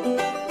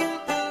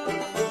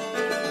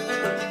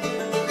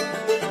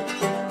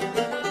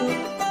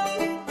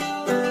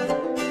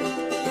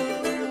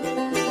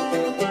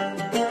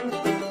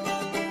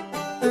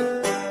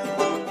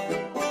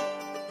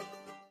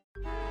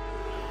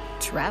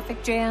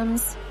 Traffic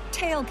jams,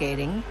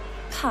 tailgating,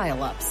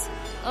 pileups.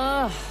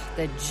 Ugh,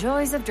 the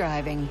joys of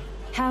driving.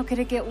 How could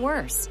it get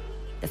worse?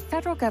 The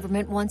federal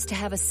government wants to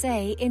have a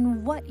say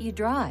in what you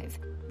drive.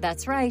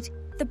 That's right.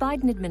 The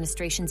Biden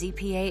administration's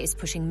EPA is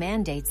pushing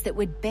mandates that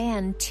would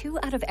ban 2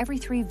 out of every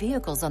 3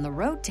 vehicles on the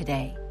road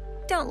today.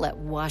 Don't let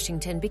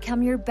Washington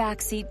become your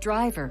backseat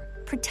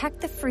driver.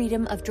 Protect the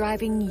freedom of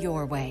driving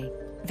your way.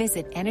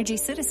 Visit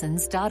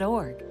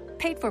EnergyCitizens.org.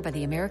 Paid for by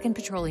the American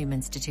Petroleum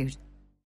Institute.